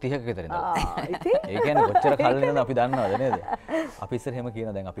දන්නේ අවුරුදු 30ක විතර ඉඳලා. ඒ කියන්නේ කොච්චර කල් ඉඳන් අපි දන්නවද නේද? අපි ඉස්සර එහෙම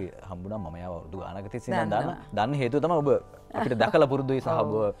කියන දැන් අපි හම්බුණා මම යාව අවුරුදු ගානක තිස්සේ ඉඳන් දන්න හේතුව තමයි ඔබ අපිට දැකලා පුරුදුයි සහ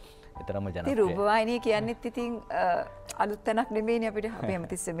ඔබ එතරම් ජනප්‍රියයි. ඉතින් රූපවාහිනිය කියන්නේත් ඉතින් අලුත් තැනක් නෙමෙයිනේ අපිට. අපි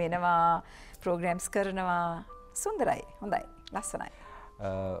හැමතිස්සෙම එනවා, ප්‍රෝග්‍රෑම්ස් කරනවා. සුන්දරයි, හොඳයි, ලස්සනයි.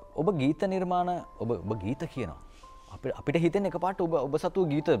 ඔබ ගීත නිර්මාණ ඔබ ගීත කියනවා. අපිට හිතෙන එකපාරට ඔබ සතු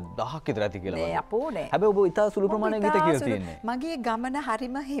ගීත 1000ක් විතර ඇති කියලා. නෑ අපෝ නෑ. හැබැයි ඔබ ඉතා සුළු ප්‍රමාණයක් ගීත කියලා තියෙන්නේ. මගේ ගමන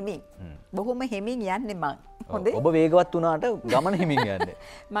හරිම හිමින්. බොහොම හිමින් යන්නේ මං. හොඳේ. ඔබ වේගවත් වුණාට ගමන හිමින් යන්නේ.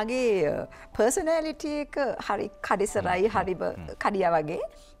 මගේ පර්සනැලිටි එක හරි කඩිසරයි හරිම කඩියා වගේ.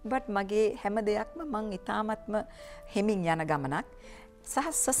 බට් මගේ හැම දෙයක්ම මං ඉතාමත්ම හිමින් යන ගමනක්. සහ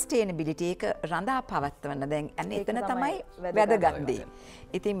සස්ටේනබිලිටි එක රඳා පවත්වන්න දැන් අන්න එතන තමයි වැදගත් දේ.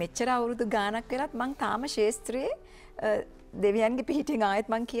 ඉතින් මෙච්චර අවුරුදු ගාණක් වෙලත් මං තාම ශාස්ත්‍රයේ දෙවියන්ගේ පිහිටින් ආයෙත්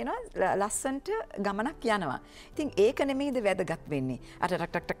මං කියනවා ලස්සන්ට ගමනක් යනවා. ඉතින් ඒක නෙමෙයිද වැදගත් වෙන්නේ. අර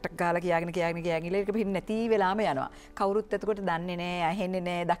ටක් ටක් ටක් ගාලා කියාගෙන ඒක පිහින් නැති වෙලාම යනවා. කවුරුත් එතකොට දන්නේ නැහැ, ඇහෙන්නේ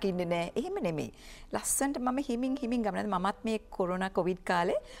නැහැ, දකින්නේ නැහැ. එහෙම නෙමෙයි. ලස්සන්ට මම හිමින් ගමන මමත් මේ කොරෝනා කොවිඩ්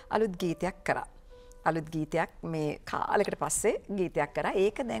කාලේ අලුත් ගීතයක් කරා. අලුත් ගීතයක් මේ කාලෙකට පස්සේ ගීතයක් කරා.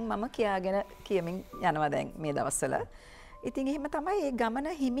 ඒක දැන් මම කියමින් යනවා දැන් මේ දවස්වල. ඉතින් එහෙම තමයි මේ ගමන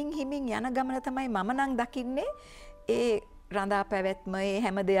හිමින් යන ගමන තමයි මම නම් දකින්නේ. ඒ රඳා පැවැත්ම ඒ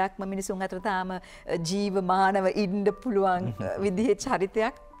හැම දෙයක්ම මිනිසුන් අතර තාම ජීවමානව ඉන්න පුළුවන් විදිහේ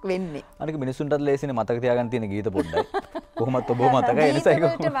චරිතයක් වෙන්නේ. අනික මිනිසුන්ටත් ලේසිනේ මතක තියාගන්න තියෙන ගීත පොඩ්ඩයි. කොහොමත් ඔබ මතකයි ඒ නිසා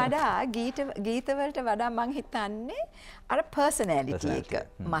ඒක ගීතවලට වඩා මං හිතන්නේ අර පර්සනැලිටි එක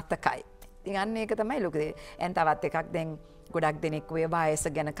මතකයි. ඉතින් අන්න ඒක තමයි ලොකු දේ. එන් තවත් එකක් දැන් ගොඩක් දෙනෙක් ඔය වයස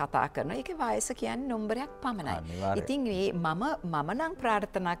ගැන කතා කරනවා. ඒකේ වයස කියන්නේ නම්බරයක් පමණයි. ඉතින් මම නම්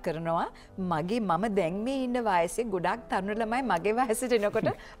ප්‍රාර්ථනා කරනවා මම දැන් මේ ඉන්න වයසේ ගොඩක් තරුණ ළමයි මගේ වයසට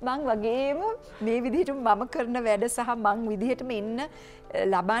එනකොට මං වගේම මේ විදිහට මම කරන වැඩ සහ මං විදිහටම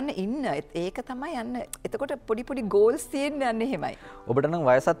ලබන්න ඉන්න. ඒක තමයි යන්න. එතකොට පොඩි ගෝල්ස් තියෙන්න යන්නේ එහෙමයි. ඔබට නම්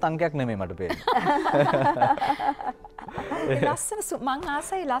වයසත් අංකයක් නෙමෙයි මට පේන්නේ. මං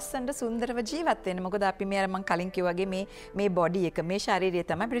ආසයි ලස්සනට සුන්දරව ජීවත් වෙන්න. මොකද අපි මම කලින් කිව්වා වගේ මේ බොඩි එක මේ ශරීරය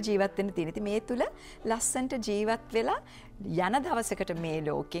තමයි අපිට ජීවත් වෙන්න තියෙන්නේ. ඉතින් මේ තුල ලස්සනට ජීවත් වෙලා යන දවසකට මේ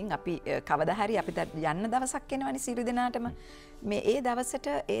ලෝකෙන් අපි කවදා හරි අපිට යන්න දවසක් එනවනේ සියලු දෙනාටම. මේ ඒ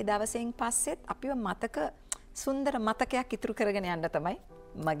දවසෙන් පස්සෙත් අපිව සුන්දර මතකයක් ඉතුරු කරගෙන යන්න තමයි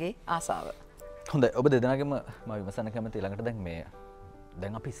මගේ ආසාව. හොඳයි ඔබ දෙදෙනාගේම මම විමසන්න කැමති ඊළඟට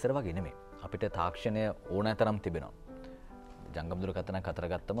දැන් අපි ඉස්සර වගේ නෙමෙයි. අපිට තාක්ෂණය ඕනෑ තරම් තිබෙනවා. ජංගම දුරකථනයක් අතර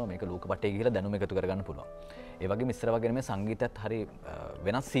ගත්තම මේක ලෝකපටේ ගිහිලා දැනුම එකතු කරගන්න පුළුවන්. ඒ වගේම ඉස්සර වගේ නෙමෙයි සංගීතයත් හරි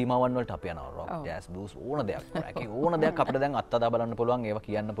වෙනස් සීමාවන් වලට අපි යනවා. රොක්, ජෑස්, බ්ලූස් ඕන දෙයක්. රැකි ඕන දෙයක් අපිට දැන් අත්අදා බලන්න පුළුවන්, ඒවා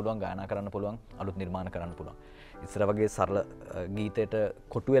කියන්න පුළුවන්, ගායනා කරන්න පුළුවන්, අලුත් නිර්මාණ කරන්න පුළුවන්. ඉස්සර වගේ සරල ගීතයට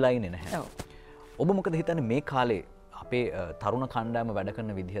කොටු වෙලා ඉන්නේ නැහැ. ඔබ මොකද හිතන්නේ මේ කාලේ අපේ තරුණ කණ්ඩායම වැඩ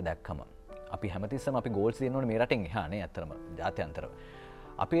කරන විදිහ දැක්කම අපි හැමතිස්සම අපි ගෝල්ස් දිනනෝනේ මේ රටෙන් එහා නේ අතරම ජාත්‍යන්තරව.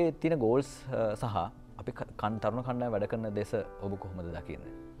 අපේ තියෙන ගෝල්ස් සහ අපි තරුණ කණ්ඩායම වැඩ කරන දේශ ඔබ කොහොමද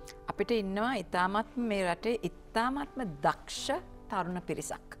දකින්නේ? අපිට ඉන්නවා ඉතාමත්ම මේ රටේ ඉතාමත්ම දක්ෂ තරුණ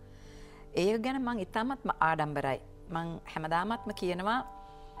පිරිසක්. ඒක ගැන මං ඉතාමත්ම ආඩම්බරයි. මං හැමදාමත්ම කියනවා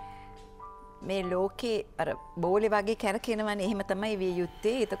මේ ලෝකේ අර බෝලේ වගේ කැරකෙනවනේ එහෙම තමයි විය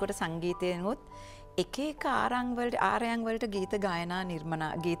යුත්තේ. එතකොට සංගීතයෙන්ුත් එක ආරයන් වලට ගීත ගායනා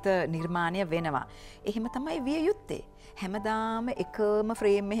ගීත නිර්මාණය වෙනවා. එහෙම තමයි විය යුත්තේ. හැමදාම එකම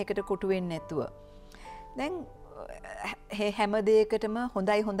ෆ්‍රේම් එකකට කොටු වෙන්නේ නැතුව. දැන් හැම දෙයකටම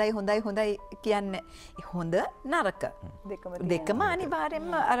හොඳයි කියන්නේ හොඳ නරක දෙකම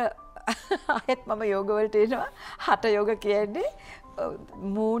අනිවාර්යෙන්ම අර ආයෙත් මම යෝග වලට එනවා. හට යෝග කියන්නේ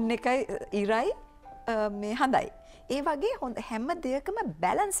මූන් එකයි ඉරයි මේ හඳයි. ඒ වගේ හැම දෙයකම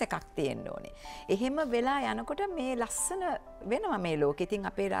බැලන්ස් එකක් තියෙන්න ඕනේ. එහෙම වෙලා යනකොට මේ ලස්සන වෙනවා මේ ලෝකෙ. ඉතින්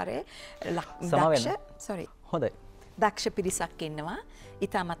අපේ රටේ දක්ෂ පිරිසක් ඉන්නවා.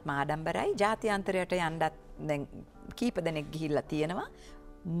 ඉතාමත් ආඩම්බරයි. ජාත්‍යන්තරයට යන්නත් දැන් කීප දෙනෙක් ගිහිල්ලා තියෙනවා.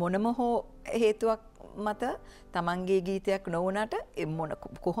 මොනම හෝ හේතුවක් මත තමන්ගේ ගීතයක් නොවුනට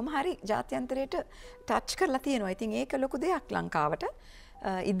කොහොම හරි ජාත්‍යන්තරයට ටච් කරලා තියෙනවා. ඉතින් ඒක ලොකු දෙයක් ලංකාවට.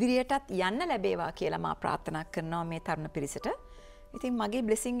 ඉදිරියටත් යන්න ලැබේවා කියලා මා ප්‍රාර්ථනා කරනවා මේ තරුණ පිරිසට. ඉතින් මගේ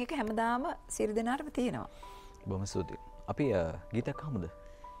බ්ලෙසිං එක හැමදාම සියලු දෙනාටම තියෙනවා. බොහොම ස්තුතියි. අපි ගීතයක් අහමුද?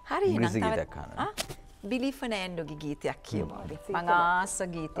 හරි එහෙනම් ගීතයක් අහන්න. බිලි ෆර්නෑන්ඩෝගේ ගීතයක් කියමු. මං ආස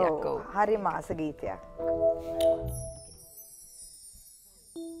ගීතයක්. ඔව්. හරි මාස ගීතයක්.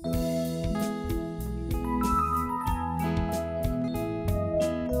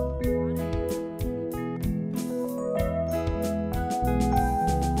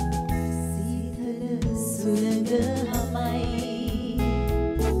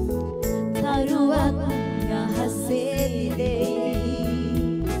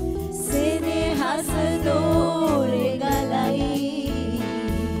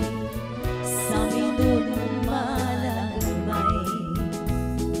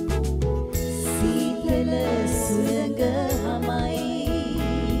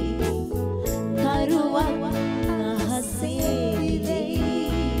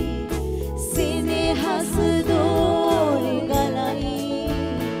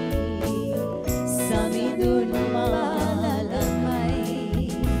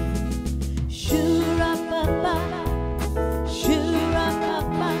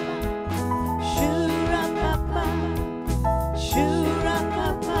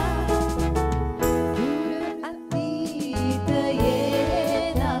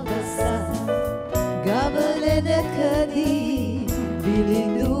 සුවඳකදී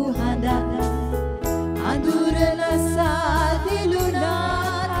විලිඳු හඬ අඳුරන සාදිලුනා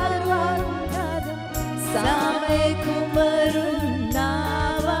සාමේ කුමරුන්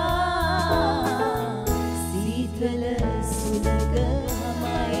ආවා සීතල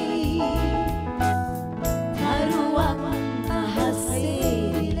සුළඟමයි තරුවක් අහසේ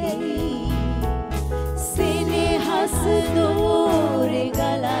විලයි සෙනෙහස දෝරේ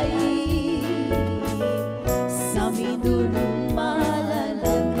ගලයි සමිඳුන්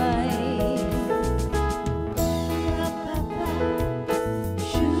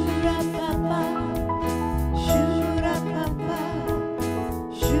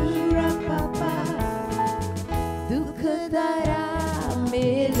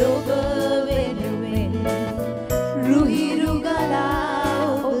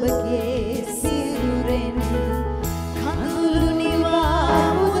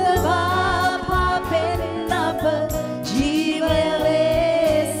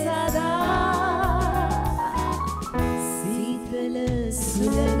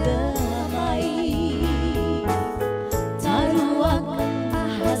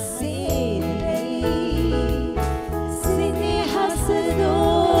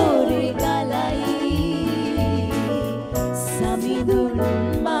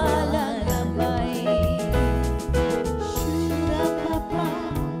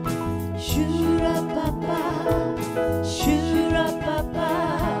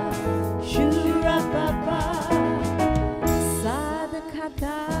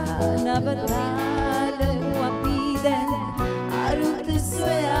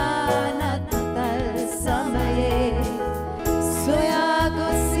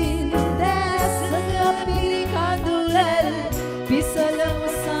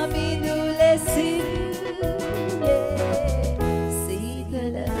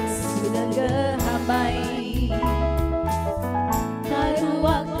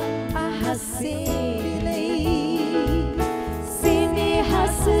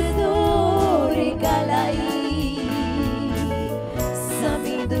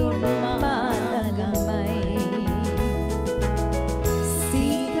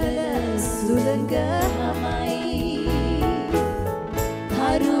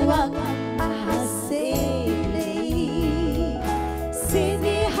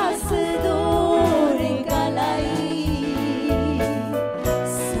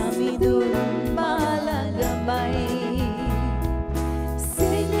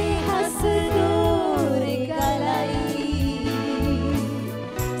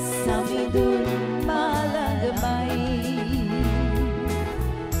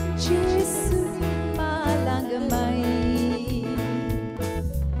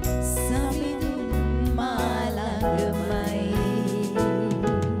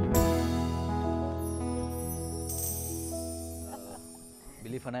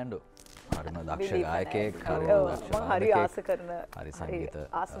ෆර්නෑන්ඩෝ හරිම දක්ෂ ගායකයෙක් හරි ආස කරන හරි සංගීත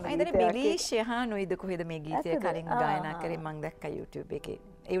අයිදර බිලී ශයහානුයිද කොහෙද මේ ගීතය කලින් ගායනා කරේ මං දැක්කා YouTube එකේ.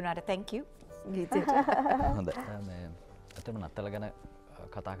 ඒ වුණාට thank you ගීතයට. හොඳයි. මේ අතම නත්තල ගැන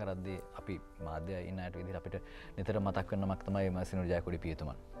කතා කරද්දී අපි මාධ්‍ය ඉන්න අයට විදිහට අපිට නිතර මතක් වෙන නමක් තමයි මසිනු ජයකොඩි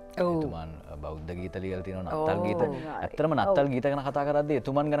පියතුමන්. එතුමන් බෞද්ධ ගීත ලියලා තියෙනවා නත්තල් ගීත. ඇත්තටම නත්තල් ගීත ගැන කතා කරද්දී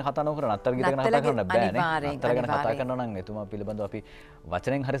එතුමන් ගැන කතා නොකර නත්තල් ගීත ගැන කතා කරන්න බෑනේ. නත්තල් ගැන කතා කරනවා නම් එතුමා පිළිබඳව අපි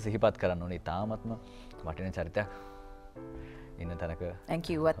වචනෙන් හරි සිහිපත් කරන්න ඕනේ. තාමත්ම වටින චරිතයක් ඉන්න තැනක. thank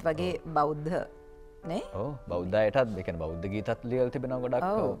you වත් වගේ බෞද්ධ නේ? ඔව් බෞද්ධයටත් ඒ කියන්නේ බෞද්ධ ගීතත් ලියලා තිබෙනවා ගොඩක්.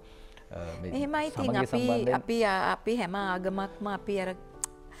 එහෙමයි ඉතින් අපි හැම ආගමක්ම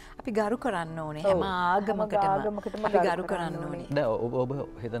අපි ගරු කරන්න ඕනේ හැම ආගමකටම අපි ගරු කරන්න ඕනේ. දැන් ඔබ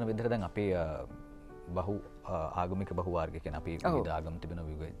හිතන විදිහට දැන් අපි බහු ආගමික බහු වර්ගික කියන අපි විවිධ ආගම් තිබෙන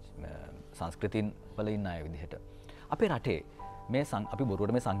සංස්කෘතීන් වල ඉන්න අය විදිහට අපේ රටේ මේ අපි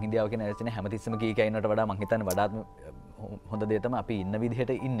බොරුවට මේ සංහිඳියාව කියන වචනේ හැමතිස්සෙම කී කියනකට වඩා මං හිතන්නේ වඩාත්ම හොඳ දේ තමයි අපි ඉන්න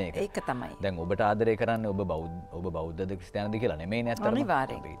විදිහට ඉන්න එක. ඒක තමයි. දැන් ඔබට ආදරය කරන්නේ ඔබ බෞද්ධද ක්‍රිස්තියානිද කියලා නෙමෙයිනේ අත්‍තරම.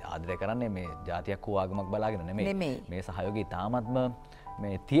 අනිවාර්යෙන්. අපි ආදරය කරන්නේ මේ ජාතියක් හෝ ආගමක් බලාගෙන නෙමෙයි. මේ සහයෝගී තාමත්ම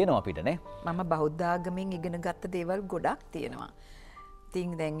මේ තියෙනවා අපිට නේ. මම බෞද්ධ ආගමෙන් ඉගෙන ගත්ත දේවල් ගොඩක් තියෙනවා.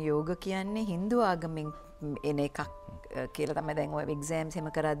 ඉතින් දැන් යෝග කියන්නේ Hindu ආගමෙන් එන එකක් කියලා තමයි දැන් ඔය එක්සෑම්ස් එහෙම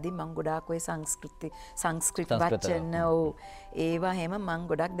කරද්දී මම ගොඩාක් ඔය සංස්කෘත වචන ඒවා හැම මම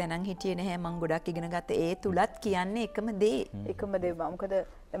ගොඩක් දැනන් හිටියේ නැහැ. මම ගොඩක් ඉගෙන ගත්ත ඒ තුලත් කියන්නේ එකම දේ. එකම දේ. මොකද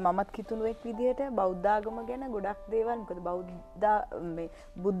මමත් කිතුණුවෙක් විදිහට බෞද්ධ ආගම ගැන ගොඩක් දේවල් මොකද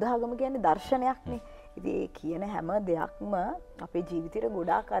බුද්ධ ආගම කියන්නේ දර්ශනයක්නේ. ඉතින් ඒ කියන හැම දෙයක්ම අපේ ජීවිතේට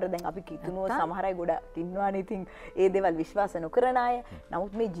ගොඩාක් අර දැන් අපි කිතුණුව සමහර අය ගොඩක් ඉන්නවානේ. ඉතින් ඒ දේවල් විශ්වාස නොකරන අය.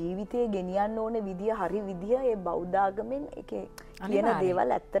 නමුත් මේ ජීවිතේ ගෙනියන්න ඕනේ විදිය හරි විදිය ඒ බෞද්ධ ආගමෙන් ඒකේ කියන දේවල්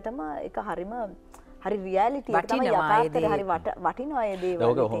ඇත්තටම ඒක හරිම හරි රියැලිටි එක තමයි යථාර්ථයට හරි වටිනවා ඒ දේවල්.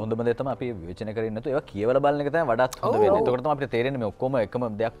 ඒක හොඳම දේ තමයි අපි විවේචනය කරන්නේ නැතුව ඒවා කියවලා බලන එක තමයි වඩාත් හොඳ වෙන්නේ. එතකොට තමයි අපිට තේරෙන්නේ මේ ඔක්කොම එකම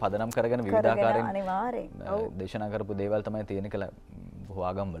දෙයක් පදනම් කරගෙන විවිධාකාරයෙන් අනිවාර්යෙන් දේශනා කරපු දේවල් තමයි තියෙන කියලා බොහෝ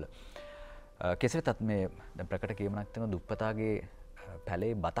ආගම්වල. කෙසේ වෙතත් මේ දැන් ප්‍රකට කියමනක් තියෙනවා දුප්පතාගේ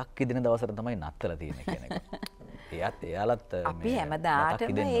පැලේ බතක් ඉදින දවසට තමයි නත්තල තියෙන්නේ කියන එක. එයාලත් අපි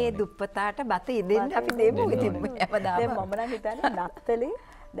හැමදාටම ඒ දුප්පතාට බත ඉදෙන්න අපි දෙමු ඉතින් හැමදාම. දැන් මම නම් හිතන්නේ නත්තලේ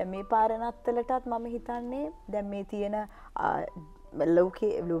දැන් මේ පාර නත්තලටත් මම හිතන්නේ දැන් මේ තියෙන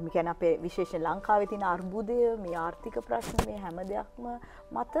ලෝකයේ කියන්නේ අපේ විශේෂයෙන් ලංකාවේ තියෙන අර්බුදය මේ ආර්ථික ප්‍රශ්න මේ හැම දෙයක්ම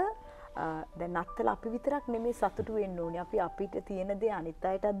මත දැන් නත්තල අපි විතරක් නෙමෙයි සතුටු වෙන්න ඕනේ. අපි අපිට තියෙන දේ අනිත්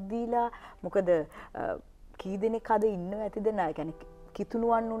අයටත් දීලා මොකද කී දෙනෙක් අද ඉන්නව ඇතිද නැහැ. කියන්නේ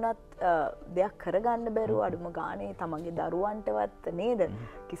කිතුණුවන් උනත් දෙයක් කරගන්න බැරුව අඩුම ගානේ තමන්ගේ දරුවන්ටවත් නේද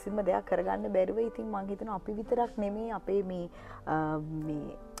කිසිම දෙයක් කරගන්න බැරුව ඉතින් මම හිතනවා අපි විතරක් නෙමෙයි අපේ මේ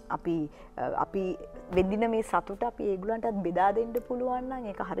අපි වෙදින මේ සතුට අපි ඒගොල්ලන්ටත් බෙදා දෙන්න පුළුවන් නම්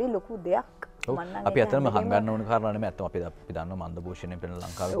ඒක හරිය ලොකු දෙයක්. අපි අතරම හංගන්න ඕන කාරණා නෙමෙයි අතම අපි දන්නවා මන්දභූෂණයෙන් පෙනෙන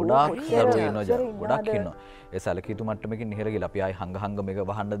ලංකාවේ ගොඩාක් දරුවෝ ඉන්නවා ගොඩක් ඉන්නවා. ඒ සැලකියුතු මට්ටමකින් ඉහළ ගිහලා අපි ආයි හංග මේක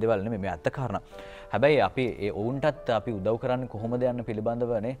වහන්න දෙවල් නෙමෙයි මේ ඇත්ත කාරණා. හැබැයි අපි ඒ ඔවුන්ටත් අපි උදව් කරන්නේ කොහොමද යන්න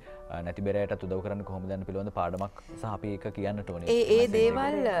පිළිබඳවනේ නැති බෙරයටත් උදව් කරන්නේ කොහොමද යන්න පිළිබඳ පාඩමක් සහ අපි ඒක කියන්නට ඕනේ.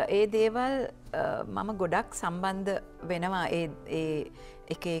 ඒ දේවල් මම ගොඩක් සම්බන්ධ වෙනවා ඒ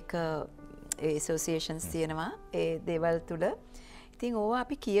එක ඇසෝසියේෂන්ස් තියෙනවා ඒ දේවල් තුල. ඉතින් ඕවා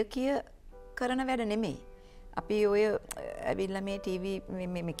අපි කිය කරන වැඩ නෙමෙයි. අපි ඔය ඇවිල්ලා මේ ටීවී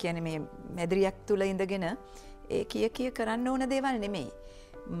මේ කියන්නේ මේ මැදිරියක් තුල ඉඳගෙන ඒ කිය කරන්න ඕන දේවල් නෙමෙයි.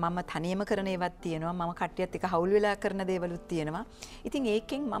 මම තනියම කරන ඒවත් තියෙනවා. මම කට්ටියත් එක හවුල් වෙලා කරන දේවලුත් තියෙනවා. ඉතින්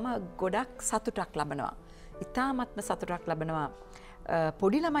ඒකෙන් මම ගොඩක් සතුටක් ලබනවා. ඉතාමත්ම සතුටක් ලබනවා.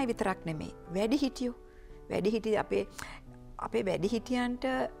 පොඩි ළමයි විතරක් නෙමෙයි. වැඩිහිටියෝ අපේ වැඩිහිටියන්ට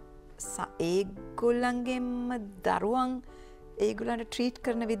ඒගොල්ලන්ගෙම දරුවන් ඒගොල්ලන්ට ට්‍රීට්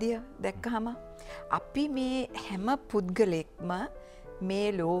කරන විදිය දැක්කහම අපි මේ හැම පුද්ගලෙක්ම මේ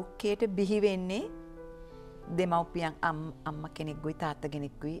ලෝකයට බිහි වෙන්නේ දෙමව්පියන් අම්මා කෙනෙක්ගුයි තාත්තා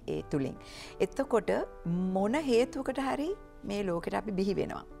කෙනෙක්ගුයි ඒ තුලින්. එතකොට මොන හේතුවකට හරි මේ ලෝකෙට අපි බිහි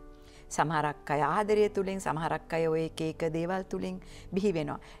වෙනවා. සමහරක් අය ආදරය තුලින් සමහරක් අය ඔය එක දේවල් තුලින් බිහි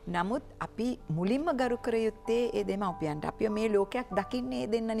වෙනවා. නමුත් අපි මුලින්ම ගරු කර යුත්තේ ඒ දෙමව්පියන්ට. අපි මේ ලෝකයක් දකින්නේ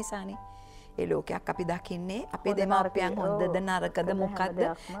ඒ දෙන්න නිසානේ. ඒ ලෝකයක් අපි දකින්නේ අපේ දෙමව්පියන් හොඳද නරකද මොකද්ද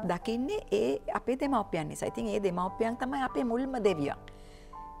දකින්නේ ඒ අපේ දෙමව්පියන් නිසා. ඉතින් ඒ දෙමව්පියන් තමයි අපේ මුල්ම දෙවියන්.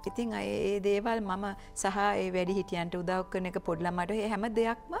 ඉතින් ඒ දේවල් මම සහ ඒ වැඩිහිටියන්ට උදව් කරන එක පොඩි ළමයට හැම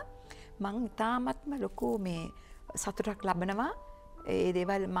දෙයක්ම මං ඉතාමත්ම ලොකු මේ සතුටක් ලබනවා. ඒ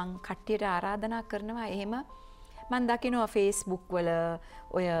දේවල් මං කට්ටියට ආරාධනා කරනවා. එහෙම මං දකිනවා Facebook වල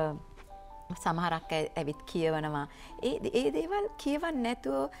ඔය සමහරක් ඇවිත් කියවනවා. ඒ දේවල් කියවන්න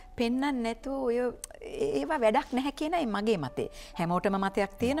නැතුව පෙන්වන්න නැතුව ඔය ඒවා වැඩක් නැහැ කියනයි මගේ මතේ. හැමෝටම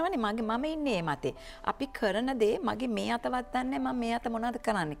මතයක් තියෙනවනේ මම ඉන්නේ ඒ මතේ. අපි කරන දේ මගේ මේ අතවත් දන්නේ මම මේ අත මොනවද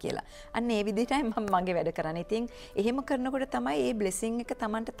කරන්න කියලා. අන්න ඒ විදිහටයි මම මගේ වැඩ කරන්නේ. ඉතින් එහෙම කරනකොට තමයි මේ බ්ලෙසිං එක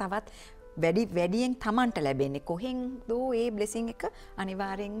Tamanට තවත් වැඩියෙන් Tamanට ලැබෙන්නේ. කොහෙන්දෝ ඒ බ්ලෙසිං එක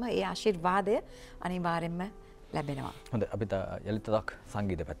අනිවාර්යෙන්ම ඒ ආශිර්වාදය අනිවාර්යෙන්ම ලැබෙනවා. හොඳ අපි යලිතක්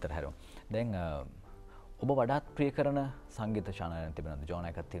සංගීත පැත්තට හැරෙමු. දැන් ඔබ වඩාත් ප්‍රිය කරන සංගීත ශානයන් තිබෙනවද? ජෝන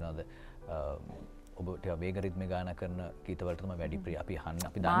එකක් තියෙනවද? ඔබ ටික වේග රිද්මේ ගාන කරන ගීත වලට තමයි වැඩි ප්‍රිය. අපි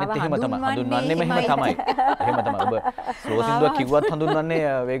දන්නෙත් එහෙම තමයි. හඳුන්වන්නේම එහෙම තමයි. එහෙම තමයි. ඔබ ස්ලෝ සින්දුවක් කිව්වත් හඳුන්වන්නේ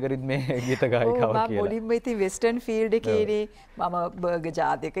වේග රිද්මේ ගීත ගායිකාවක් කියලා. මම මුලින්ම ඉතින් වෙස්ටර්න් ෆීල්ඩ් එකේදී මම බර්ග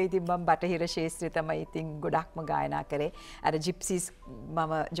ජාතික ඉතින් මම බටහිර ශාස්ත්‍රය තමයි ඉතින් ගොඩක්ම ගායනා කරේ. අර ජිප්සිස්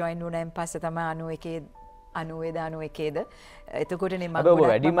මම ජොයින් වුණාන් පස්සේ තමයි 91ද එතකොටනේ මම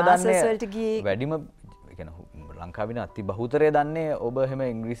වැඩිම ලංකාවින අති බහුතරය දන්නේ ඔබ එහෙම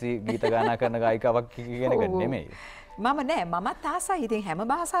ඉංග්‍රීසි ගීත ගායනා කරන ගායිකාවක් කියන එක නෙමෙයි. මම නෑ මමත් ආසයි. ඉතින් හැම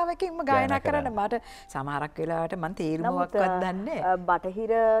භාෂාවකින්ම ගායනා කරන්න මට සමහරක් වෙලාවට මම තේරුමක්වත් දන්නේ නෑ.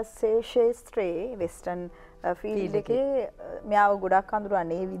 බටහිර ශාස්ත්‍රයේ වෙස්ටර්න් ෆීල්ඩ් එකේ මෙයාව ගොඩක්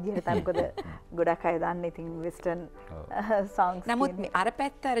අඳුරන්නේ ඒ විදිහට තමයි. මොකද ගොඩක් අය දන්නේ ඉතින් වෙස්ටර්න් සොන්ග්ස්. නමුත් අර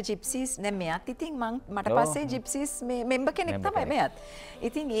පැත්ත අර ජිප්සීස් දැන් මෙයාත් ඉතින් මට පස්සේ ජිප්සීස් මේ මෙම්බර් කෙනෙක් තමයි මෙයාත්.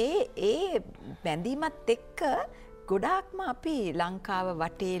 ඉතින් ඒ බැඳීමත් එක්ක ගොඩාක්ම අපි ලංකාව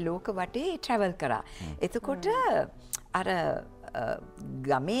වටේ ලෝක වටේ ට්‍රැවල් කරා. එතකොට අර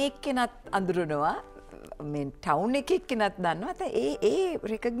ගමේ එක්කෙනත් අඳුරනවා මේ ටවුන් එකේ එක්කෙනත් දන්නවා. ඒ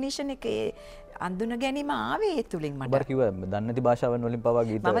රෙකග්නිෂන් එක අඳුන ගැනීම ආවේ ඒ තුලින් මට. ඔබ කිව්වා දන්නේ නැති භාෂාවන් වලින් පවා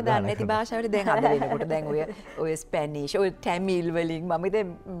ගීත මම දන්නේ නැති භාෂාවල දැන් අද වෙනකොට දැන් ඔය ස්පැනිෂ් ඔය ටැමිල් වලින් මම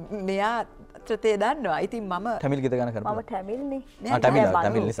දැන් මෙයා ත්‍රතේ දන්නවා. ඉතින් මම තමිල් ගීත ගාන කරපුවා. මම තැමිල්නේ.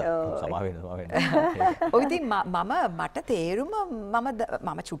 තමිල් නිසා සමා වෙන්න. ඔය ඉතින් මට තේරුම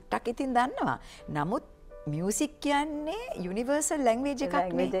මම චුට්ටක් ඉතින් දන්නවා. නමුත් මියුසික් කියන්නේ යුනිවර්සල් ලැන්ග්වේජ් එකක්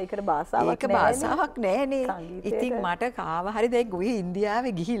නේ. ඒකට භාෂාවක් ඒක භාෂාවක් නෑනේ. ඉතින් මට කාව හරි දැන් ගොහි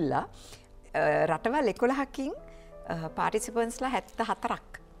ඉන්දියාවේ ගිහිල්ලා රටවල් 11කින් පාටිසිපන්ට්ස්ලා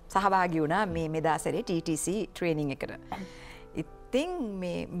 74ක් සහභාගී වුණා මේ මෙදාසරේ TTC ට්‍රේනින් එකට. ඉතින්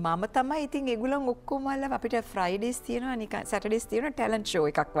මේ මම තමයි ඉතින් ඒගොල්ලන් ඔක්කොම අල්ලව අපිට ෆ්‍රයිඩේස් තියෙනවා නිකන් සැටර්ඩේස් තියෙනවා ටැලන්ට් ෂෝ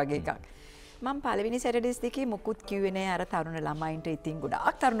එකක් වගේ එකක්. මම පළවෙනි සැටර්ඩේස් දෙකේ මොකුත් කිව්වේ නෑ අර තරුණ ළමයින්ට ඉතින්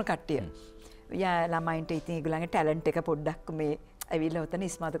ගොඩාක් තරුණ කට්ටිය. යා ළමයින්ට ඉතින් ඒගොල්ලන්ගේ ටැලන්ට් එක පොඩ්ඩක් මේ ඇවිල්ලා උතන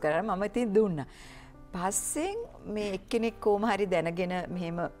ඉස්මතු කරලා මම ඉතින් දුන්නා. පස්සෙන් මේ එක්කෙනෙක් කොහොම හරි දැනගෙන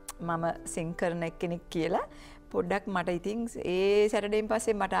මෙහෙම මම සිං කරන එක්කෙනෙක් කියලා පොඩ්ඩක් මට ඉතින් ඒ සැටර්ඩේන්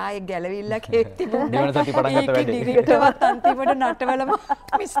පස්සේ මට ආයේ ගැලවිල්ලක් හේක් තිබුණා. දෙවන සති පටන් ගත්ත වැඩේ. ඩිරෙක්ටර්වත් අන්තිමට නටවලම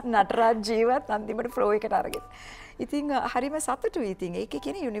මිස් නටරාජ් ජීවත් අන්තිමට ෆ්ලෝ එකට අරගෙන. ඉතින් හරිම සතුටුයි. ඉතින් ඒක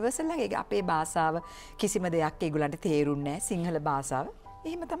කියන්නේ යුනිවර්සල් එක අපේ භාෂාව කිසිම දෙයක් ඒගොල්ලන්ට තේරුන්නේ නැහැ සිංහල භාෂාව.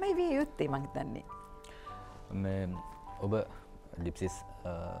 එහෙම තමයි විය යුත්තේ මං හිතන්නේ. මේ ඔබ ජිප්සිස්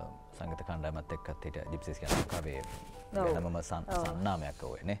සංගීත කණ්ඩායමත් එක්කත් හිට ජිප්සිස් කියන ලංකාවේ වෙනමම සන්නාමයක්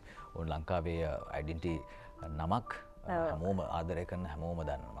ඔයනේ. උන් ලංකාවේ ඩෙන්ටිටි නමක් හැමෝම ආදරය කරන හැමෝම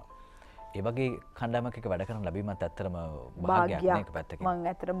දන්නවා. ඒ වගේ කණ්ඩායමක් එක්ක වැඩ කරන ලැබීමත් ඇත්තටම භාග්‍යයක් නේ එක පැත්තකින්. මම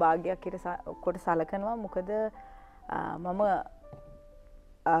ඇත්තට භාග්‍යයක් කොට සලකනවා. මොකද මම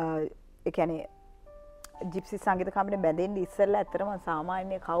ඒ කියන්නේ ජිප්සි සංගීත කම්පැනි බැඳෙන්න ඉස්සෙල්ලා ඇත්තටම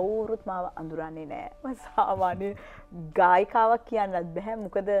සාමාන්‍ය කවුරුත් මාව අඳුරන්නේ නැහැ. මම සාමාන්‍ය ගායිකාවක් කියන්නත් බෑ.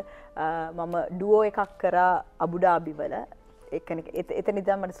 මොකද මම ඩුවෝ එකක් කරා අබුඩාබි වල. එතන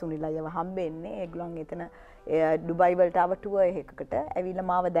ඉඳන් මට සුනිල් අයියව හම්බෙන්නේ. ඒගොල්ලන් එතන ඩුබයි වලට ආව ටුවර් එකකට ඇවිල්ලා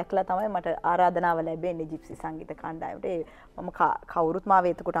මාව දැක්ලා තමයි මට ආරාධනාව ලැබෙන්නේ ජිප්සි සංගීත කණ්ඩායමට. මම කවුරුත් මාව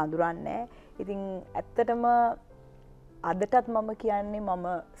එතකොට අඳුරන්නේ නැහැ. ඉතින් ඇත්තටම අදටත් මම කියන්නේ මම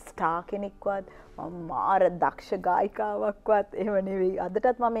ස්ටාර් කෙනෙක්වත් මම මාර දක්ෂ ගායිකාවක්වත් එහෙම නෙවෙයි.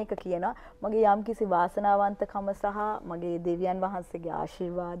 අදටත් මම මේක කියනවා. මගේ යම්කිසි වාසනාවන්තකම සහ මගේ දෙවියන් වහන්සේගේ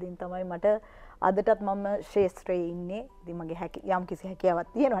ආශිර්වාදයෙන් තමයි මට අදටත් මම ශ්‍රේෂ්ඨයේ ඉන්නේ. ඉතින් මගේ යම්කිසි හැකියාවක්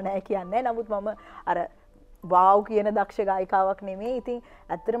තියෙනවා නෑ කියන්නේ. නමුත් මම අර වාව් කියන දක්ෂ ගායිකාවක් නෙමෙයි. ඉතින්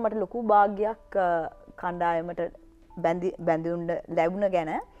ඇත්තට මට ලොකු භාග්යක් කණ්ඩායමට බැඳුන්න ලැබුණ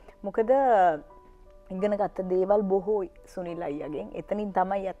ගැන. මොකද ඉගෙන ගත්ත දේවල් බොහෝයි සුනිල් අයියාගෙන්. එතනින්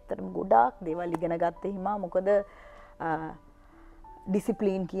තමයි ඇත්තටම ගොඩාක් දේවල් ඉගෙන ගත්තේ හිමා. මොකද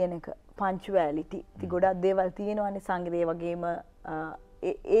ඩිසිප්ලින් කියන එක, පංචුවැලිටි, ඉතින් ගොඩක් දේවල් තියෙනවානේ සංගීතය වගේම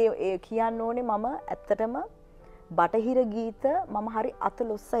ඒ කියන්න ඕනේ මම ඇත්තටම බටහිර ගීත මම හරි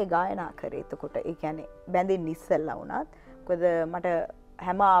අතලොස්සයි ගායනා කරේ. එතකොට ඒ කියන්නේ බැඳෙන්න ඉස්සෙල්ලා වුණත් මොකද මට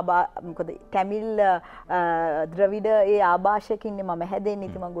හැම මොකද තැමිල් ද්‍රවිඩ ඒ ආభాෂයකින්නේ මම හැදෙන්නේ.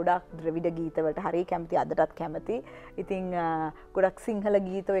 ඉතින් මම ගොඩක් ද්‍රවිඩ ගීතවලට හරිය කැමති, අදටත් කැමති. ඉතින් ගොඩක් සිංහල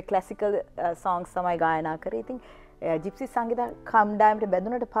ගීත ඔය ක්ලාසිකල් සොන්ග්ස් තමයි ගායනා කරේ. ඉතින් ජිප්සි සංගීත කණ්ඩායමට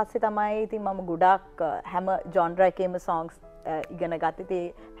බැඳුනට පස්සේ තමයි ඉතින් මම ගොඩක් හැම ජොන්ර් එකේම සොන්ග්ස් ඉගෙන ගත්තේ.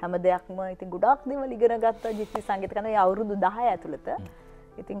 ඉතින් හැම දෙයක්ම ඉතින් ගොඩක් දේවල් ඉගෙන ගත්තා ජිප්සි සංගීත කණ්ඩායමේ අවුරුදු 10 ඇතුළත.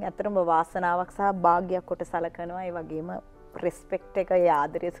 ඉතින් ඇත්තටම වාසනාවක් සහ භාග්‍යයක් කොට සලකනවා. ඒ වගේම රෙස්පෙක්ට් එක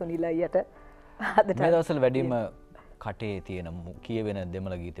ආදරය සුනිල් අයියට අදට මේ දවස්වල වැඩිම කටේ තියෙන කියවෙන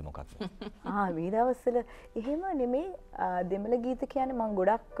දෙමළ ගීතේ මොකක්ද? මේ දවස්වල එහෙම නෙමෙයි. දෙමළ ගීත කියන්නේ මම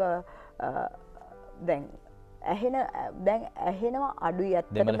ගොඩක් දැන් ඇහෙනවා අඩුයි.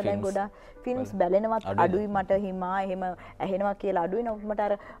 ඇත්තටම දැන් ගොඩක් ෆිල්ම්ස් බැලෙනවත් අඩුයි මට හිමා. එහෙම ඇහෙනවා කියලා අඩුයි. නමුත් මට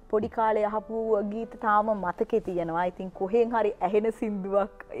අර පොඩි කාලේ අහපු ගීත තාම මතකේ තියෙනවා. ඉතින් කොහෙන් හරි ඇහෙන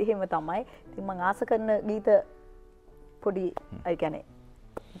සින්දුවක් එහෙම තමයි. ඉතින් මම ආස කරන ගීත පොඩි ඒ කියන්නේ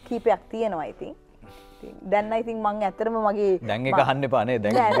කීපයක් තියෙනවා. ඉතින් දැන් I think මම ඇත්තටම මගේ දැන් ඒක අහන්න එපා නේ.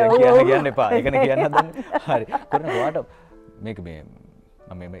 දැන් කියන්න එපා. ඒකනේ කියන්න හදන්නේ. හරි. කොරන ඔයාට මේක මේ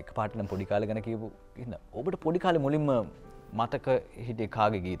මම මේ එකපාරට නම් පොඩි කාලේ ගැන කියපු ඉන්න. ඔබට පොඩි කාලේ මුලින්ම මතක හිටියේ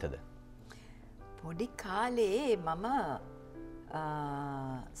කාගේ ගීතද? පොඩි කාලේ මම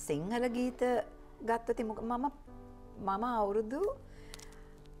සිංහල ගීත ගත්තොත් මම අවුරුදු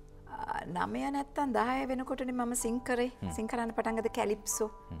 9 නැත්තම් 10 වෙනකොටනේ මම සිං කරන්න පටන් ගත්ත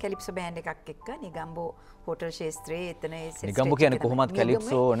කැලිප්සෝ බෑන්ඩ් එකක් එක්ක නිගම්බෝ හෝටල් ශේත්‍රයේ එතන නිගම්බෝ කියන්නේ කොහොමත්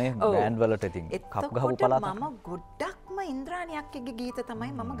කැලිප්සෝ නේ බෑන්ඩ් වලට ඉතින් කප් ගහපු පළාතක්. මම ගොඩක්ම ඉන්ද්‍රාණි අක්කගේ ගීත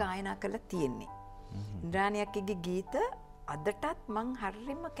තමයි මම ගායනා කරලා තියෙන්නේ. ඉන්ද්‍රාණි අක්කගේ ගීත අදටත් මං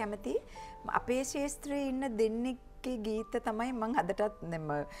හරිම කැමති. අපේ ශේත්‍රයේ ඉන්න දෙන්නෙක්ගේ ගීත තමයි මං අදටත්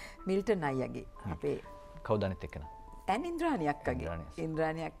මිල්ටන් අයියාගේ අපේ කවුද අනිත් එක්කන? ඇන් ඉන්ද්‍රාණි අක්කගේ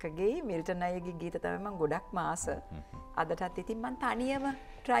ඉන්ද්‍රාණි අක්කගේ මිල්ටන් අයියගේ ගීත තමයි මම ගොඩක්ම ආස. අදටත් ඉතින් මම තනියම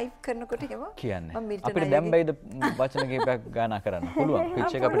ඩ්‍රයිව් කරනකොට එහෙම කියන්නේ මම මිල්ටන් අපිට දැන් බයිද වචන කීපයක් ගානා කරන්න පුළුවන්.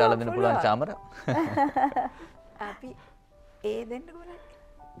 පිච් එක අපිට අල්ල දෙන්න පුළුවන් චාමර. අපි ඒ දෙන්න ගොඩක්.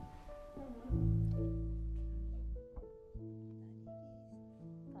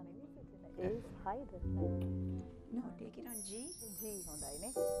 ඒ හයිද? No, take it on G. G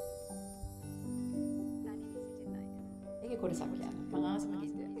හොඳයිනේ. ඒකේ කොටසක් කියන්න. මම ආසම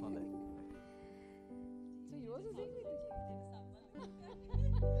ගීතය. හොඳයි. So yours is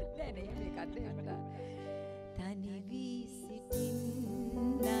නෑ නෑ මේකත් එහෙමද? තනි වී සිටින්නයිවා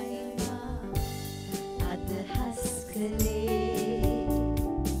අදහස් කළේ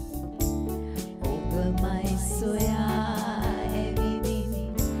ඔබමයි සොයා ඇවිදින්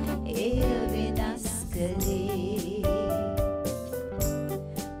එය වෙනස් කළේ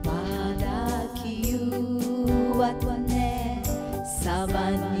පහදා කිව්වත් නෑ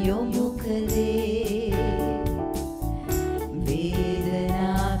සවන් යොමු කළේ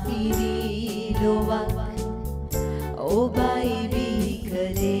වේදනා පිරී ලොවක් ඔබයි බිහි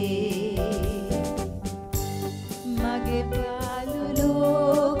කළේ මගේ පාළු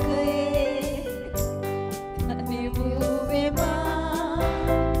ලෝකයේ නිවුවෙමා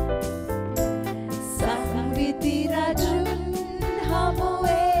සංවිති රජුන්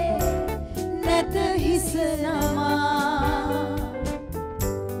හමුවේ නැත හිසනමා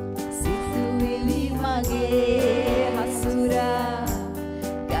සිතුවිලි මගේ හසුරා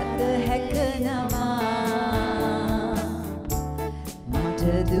ගත හැකනමා මට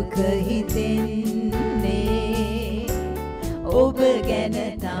දුක හිතෙන්නේ ඔබ ගැන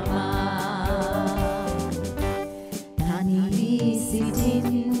තමා තනි වී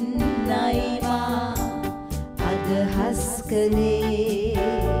සිටින්නයිවා අදහස් කළේ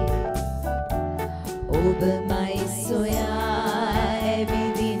ඔබමයි සොයා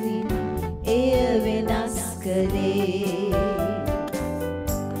ඇවිදින් එය වෙනස් කළේ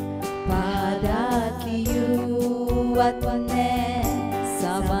පාදා කිව්වත් නෑ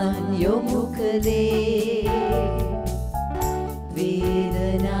සවන් යොමු කළේ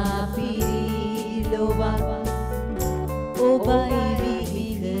වේදනා පිරී ලොවක් ඔබයි බිහි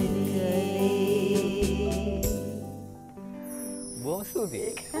කළේ බොහොම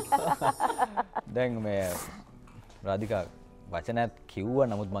ස්තුතියි. දැන් මේ රාධිකා වචනත් කිව්වා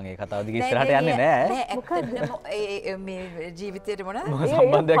නමුත් මම ඒ කතාව දිගේ ඉස්සරහට යන්නේ නෑ. නෑ ඇත්තටම මේ ජීවිතේට මොනවද?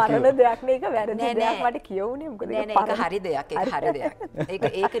 සම්බන්ධයක් පරණ දෙයක් නේ ඒක වැරදි දෙයක් මට කියවුනේ මොකද නෑ නෑ ඒක හරි දෙයක් ඒක හරි දෙයක්.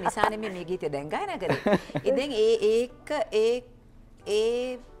 ඒක නිසානේ මේ ගීතය දැන් ගායනා කරේ. ඉතින්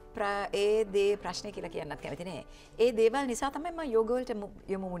ඒ දේ ප්‍රශ්නේ කියලා කියන්නත් කැමති නෑ. ඒ දේවල් නිසා තමයි මම යෝග වලට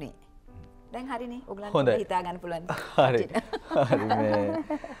යමු වුනේ. දැන් හරිනේ. ඔයගලන්ට හිතා ගන්න පුළුවන්. හරි. හරි මේ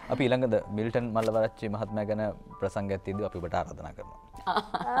අපි ඊළඟද මිල්ටන් මල්ලවරච්චි මහත්මයා ගැන ප්‍රසංගයක් තියදී අපි ඔබට ආරාධනා කරනවා.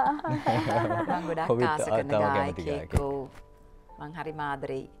 මම ගොඩක් ආස කරන ගායකයෙකෝ. මං හරි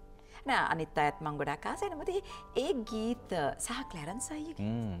මාදරෙයි. නෑ අනිත් අයත් මං ගොඩක් ආසයි. මොකද ඒ ගීත සහ ක්ලැරන්ස්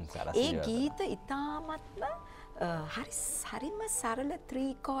අයියගේ ඒ ගීත ඉතාමත්ම හරිම සරල 3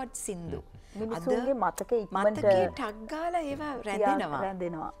 chord සින්දු. මිනිසුන්ගේ මතකේ ඉක්මනට මතකේ ටක් ගාලා ඒවා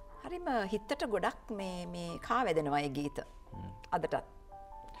රැඳෙනවා. හරිම හිතට ගොඩක් මේ කා වැදෙනවා ඒ ගීත.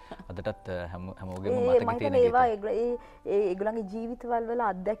 අදටත් හැමෝගේම මතකේ තියෙන ගීත. ඒගොල්ලන්ගේ ජීවිතවල වල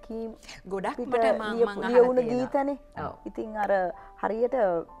අත්දැකීම් ගොඩක් මට මම ලියවුණු ගීතනේ. ඉතින් අර හරියට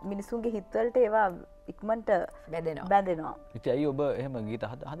මිනිසුන්ගේ හිතවලට ඒවා ඉක්මනට බැඳෙනවා. ඉතින් අයියෝ ඔබ එහෙම ගීත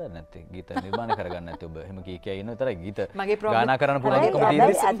හදන්නේ නැත්තේ? ගීත නිර්මාණය කරගන්න නැත්තේ ඔබ? එහෙම කී කිය ඉන්න විතරයි ගීත ගායනා කරන්න පුළුවන් එකම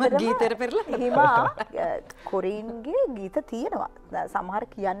තියෙන්නේ. ගීතෙට පෙරලා හිමා කොරින්ගේ ගීත තියෙනවා. සමහර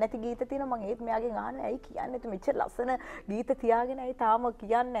කියන්නේ නැති ගීත තියෙනවා. මම ඒත් මෙයාගෙන් අහනවා ඇයි කියන්නේ නැති මෙච්චර ලස්සන ගීත තියාගෙන ඇයි තාම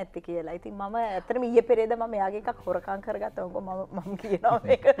කියන්නේ නැත්තේ කියලා. ඉතින් මම ඇත්තටම ඊයේ පෙරේද මම එයාගේ එකක් හොරකම් කරගත්තා. මම කියනවා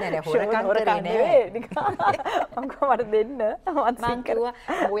මේක නෑ හොරකම් කරේ නෑ. මම මට දෙන්න. මම කිව්වා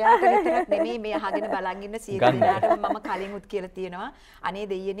ඔයාට විතරක් නෙමෙයි මේ අහගෙන බලන් ඉන්න සියලු දෙනාටම මම කලින්ුත් කියලා තියෙනවා. අනේ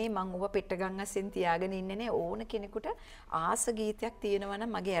දෙයියනේ මං ඔබ පෙට්ටගම් අස්සෙන් තියාගෙන ඉන්නේ නේ ඕන කෙනෙකුට ආස ගීතයක් තියෙනවා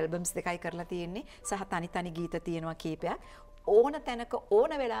නම් මගේ ඇල්බම්ස් දෙකයි කරලා තියෙන්නේ සහ තනි ගීත තියෙනවා කීපයක්. ඕන තැනක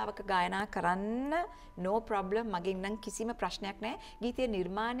ඕන වෙලාවක ගායනා කරන්න no problem මගෙන් නම් කිසිම ප්‍රශ්නයක් නැහැ. ගීතය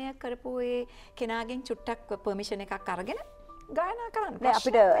නිර්මාණය කරපු ඒ කෙනාගෙන් චුට්ටක් පර්මිෂන් එකක් අරගෙන ගායනා කරන්න. නෑ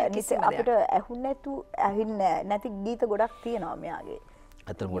අපිට ඇහුන්නේ නැති ගීත ගොඩක් තියෙනවා මෙයාගේ.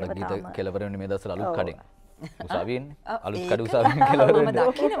 අතන ගොඩක් ගීත කෙලවර වෙන මේ දවස්වල අලුත් කඩෙන්. උසාවියෙන් අලුත් කඩ උසාවියෙන් කියලා මම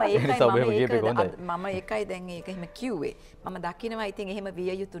දකිනවා ඒකයි මම ඒකයි දැන් ඒක එහෙම කිව්වේ. මම දකිනවා ඉතින් එහෙම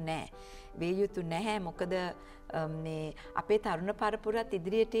විය යුතු නෑ. විය යුතු නැහැ. මොකද මේ අපේ තරුණ පරපුරත්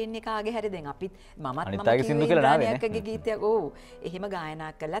ඉදිරියට එන්නේ කාගේ හරි දැන් අපිත් මමත් ගීතයක් එහෙම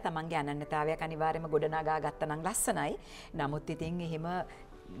ගායනා කළා තමන්ගේ අනන්‍යතාවයක් අනිවාර්යයෙන්ම ගොඩනගා ගත්තා නම් ලස්සනයි. නමුත් ඉතින් එහෙම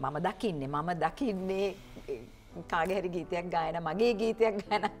මම දකින්නේ කාගේ හරි ගීතයක් ගායන මගේ ගීතයක්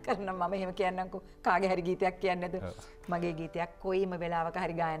ගායනා කරන මම එහෙම කියන්නම්කෝ කාගේ හරි ගීතයක් කියන්නේ නැතුව මගේ ගීතයක් කොයිම වෙලාවක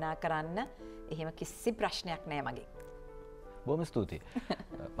හරි ගායනා කරන්න එහෙම කිසි ප්‍රශ්නයක් නැහැ මගේ. බොහොම ස්තුතියි.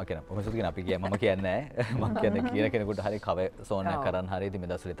 මම කියන බොහොම ස්තුතියි අපි කියන්නේ මම කියන්නේ නැහැ. මම කියන්නේ කියන කෙනෙකුට හරි කව සෝනයක් කරන් හරි ඉතින් මේ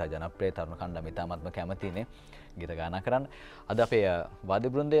දවස්වල ඉතා ජනප්‍රිය තරුණ කණ්ඩායම ඉතාමත්ම කැමතිනේ ගීත ගායනා කරන්න. අද අපේ වාද්‍ය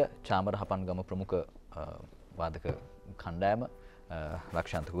බෘන්දය චාමර හපන්ගම ප්‍රමුඛ වාදක කණ්ඩායම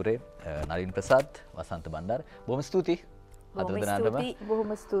රක්ෂාන්ත කුරේ නලින් ප්‍රසාද් වසන්ත බණ්ඩාර බොහොම ස්තුතියි. අද දිනාටම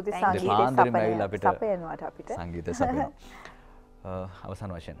බොහොම ස්තුතියි සංගීත සපයනවා.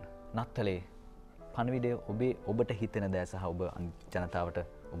 අවසාන වශයෙන් නත්තලේ පණවිඩය ඔබට හිතෙන දෑ සහ ඔබ ජනතාවට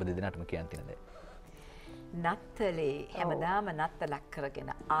ඔබ දෙදෙනාටම කියන්න තියෙන දෑ. නත්තලේ හැමදාම නත්තලක්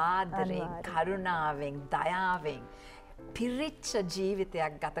කරගෙන ආදරයෙන් කරුණාවෙන් දයාවෙන් පිරිච්ච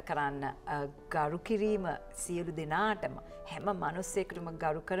ජීවිතයක් ගත කරන්න ගරු කිරීම සියලු දෙනාටම හැම මිනිසෙකුටම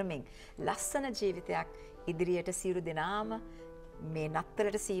ගරු කරමින් ලස්සන ජීවිතයක් ඉදිරියට සියලු දෙනාම මේ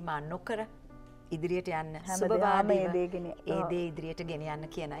නත්තලට සීමා නොකර ඉදිරියට යන්න සුබවාදීව ඒ දේ ඉදිරියට ගෙන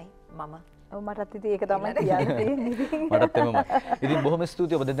යන්න කියනයි මම මටත් ඉතින් ඒක තමයි කියන්න තියෙන්නේ. මටත් එමමයි. ඉතින් බොහොම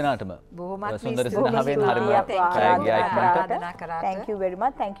ස්තුතියි ඔබ දෙදෙනාටම. බොහොමත් සුන්දර සදහවෙන් හරිම thank you very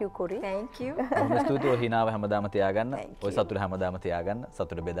much. Thank you Kori. Thank you. බොහොම ස්තුතියි. හිනාව හැමදාම තියාගන්න. ඔය සතුට හැමදාම තියාගන්න.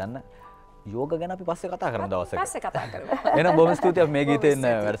 සතුට බෙදන්න. යෝග ගැන අපි පස්සේ කතා කරමු දවසක. පස්සේ කතා කරමු. එහෙනම් බොහොම ස්තුතියි අපි මේ ගීතෙන්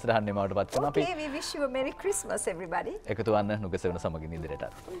වැඩසටහන නිමවට පත් කරනවා. අපි Okay, we wish you a Merry Christmas everybody. එකතු වන්න නුගසෙවන සමගින් ඉදිරියට.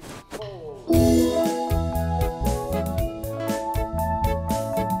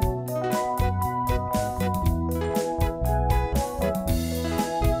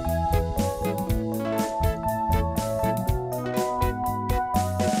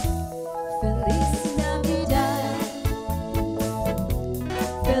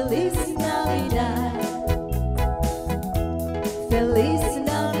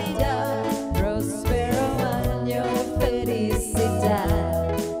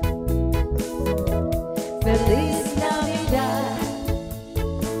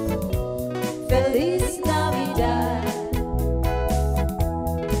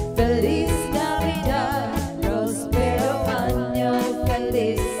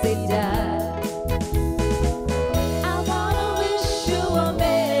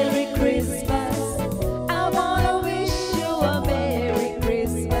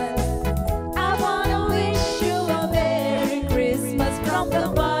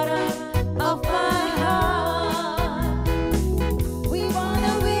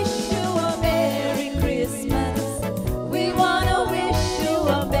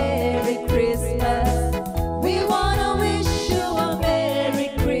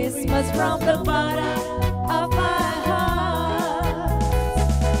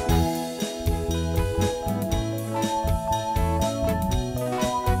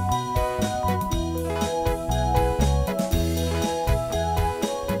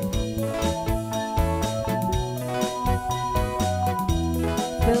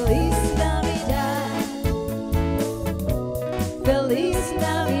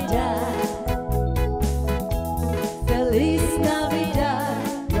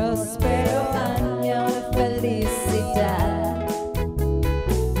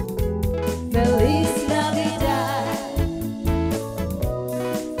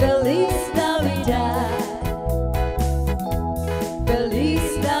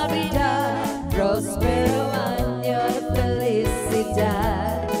 Prospero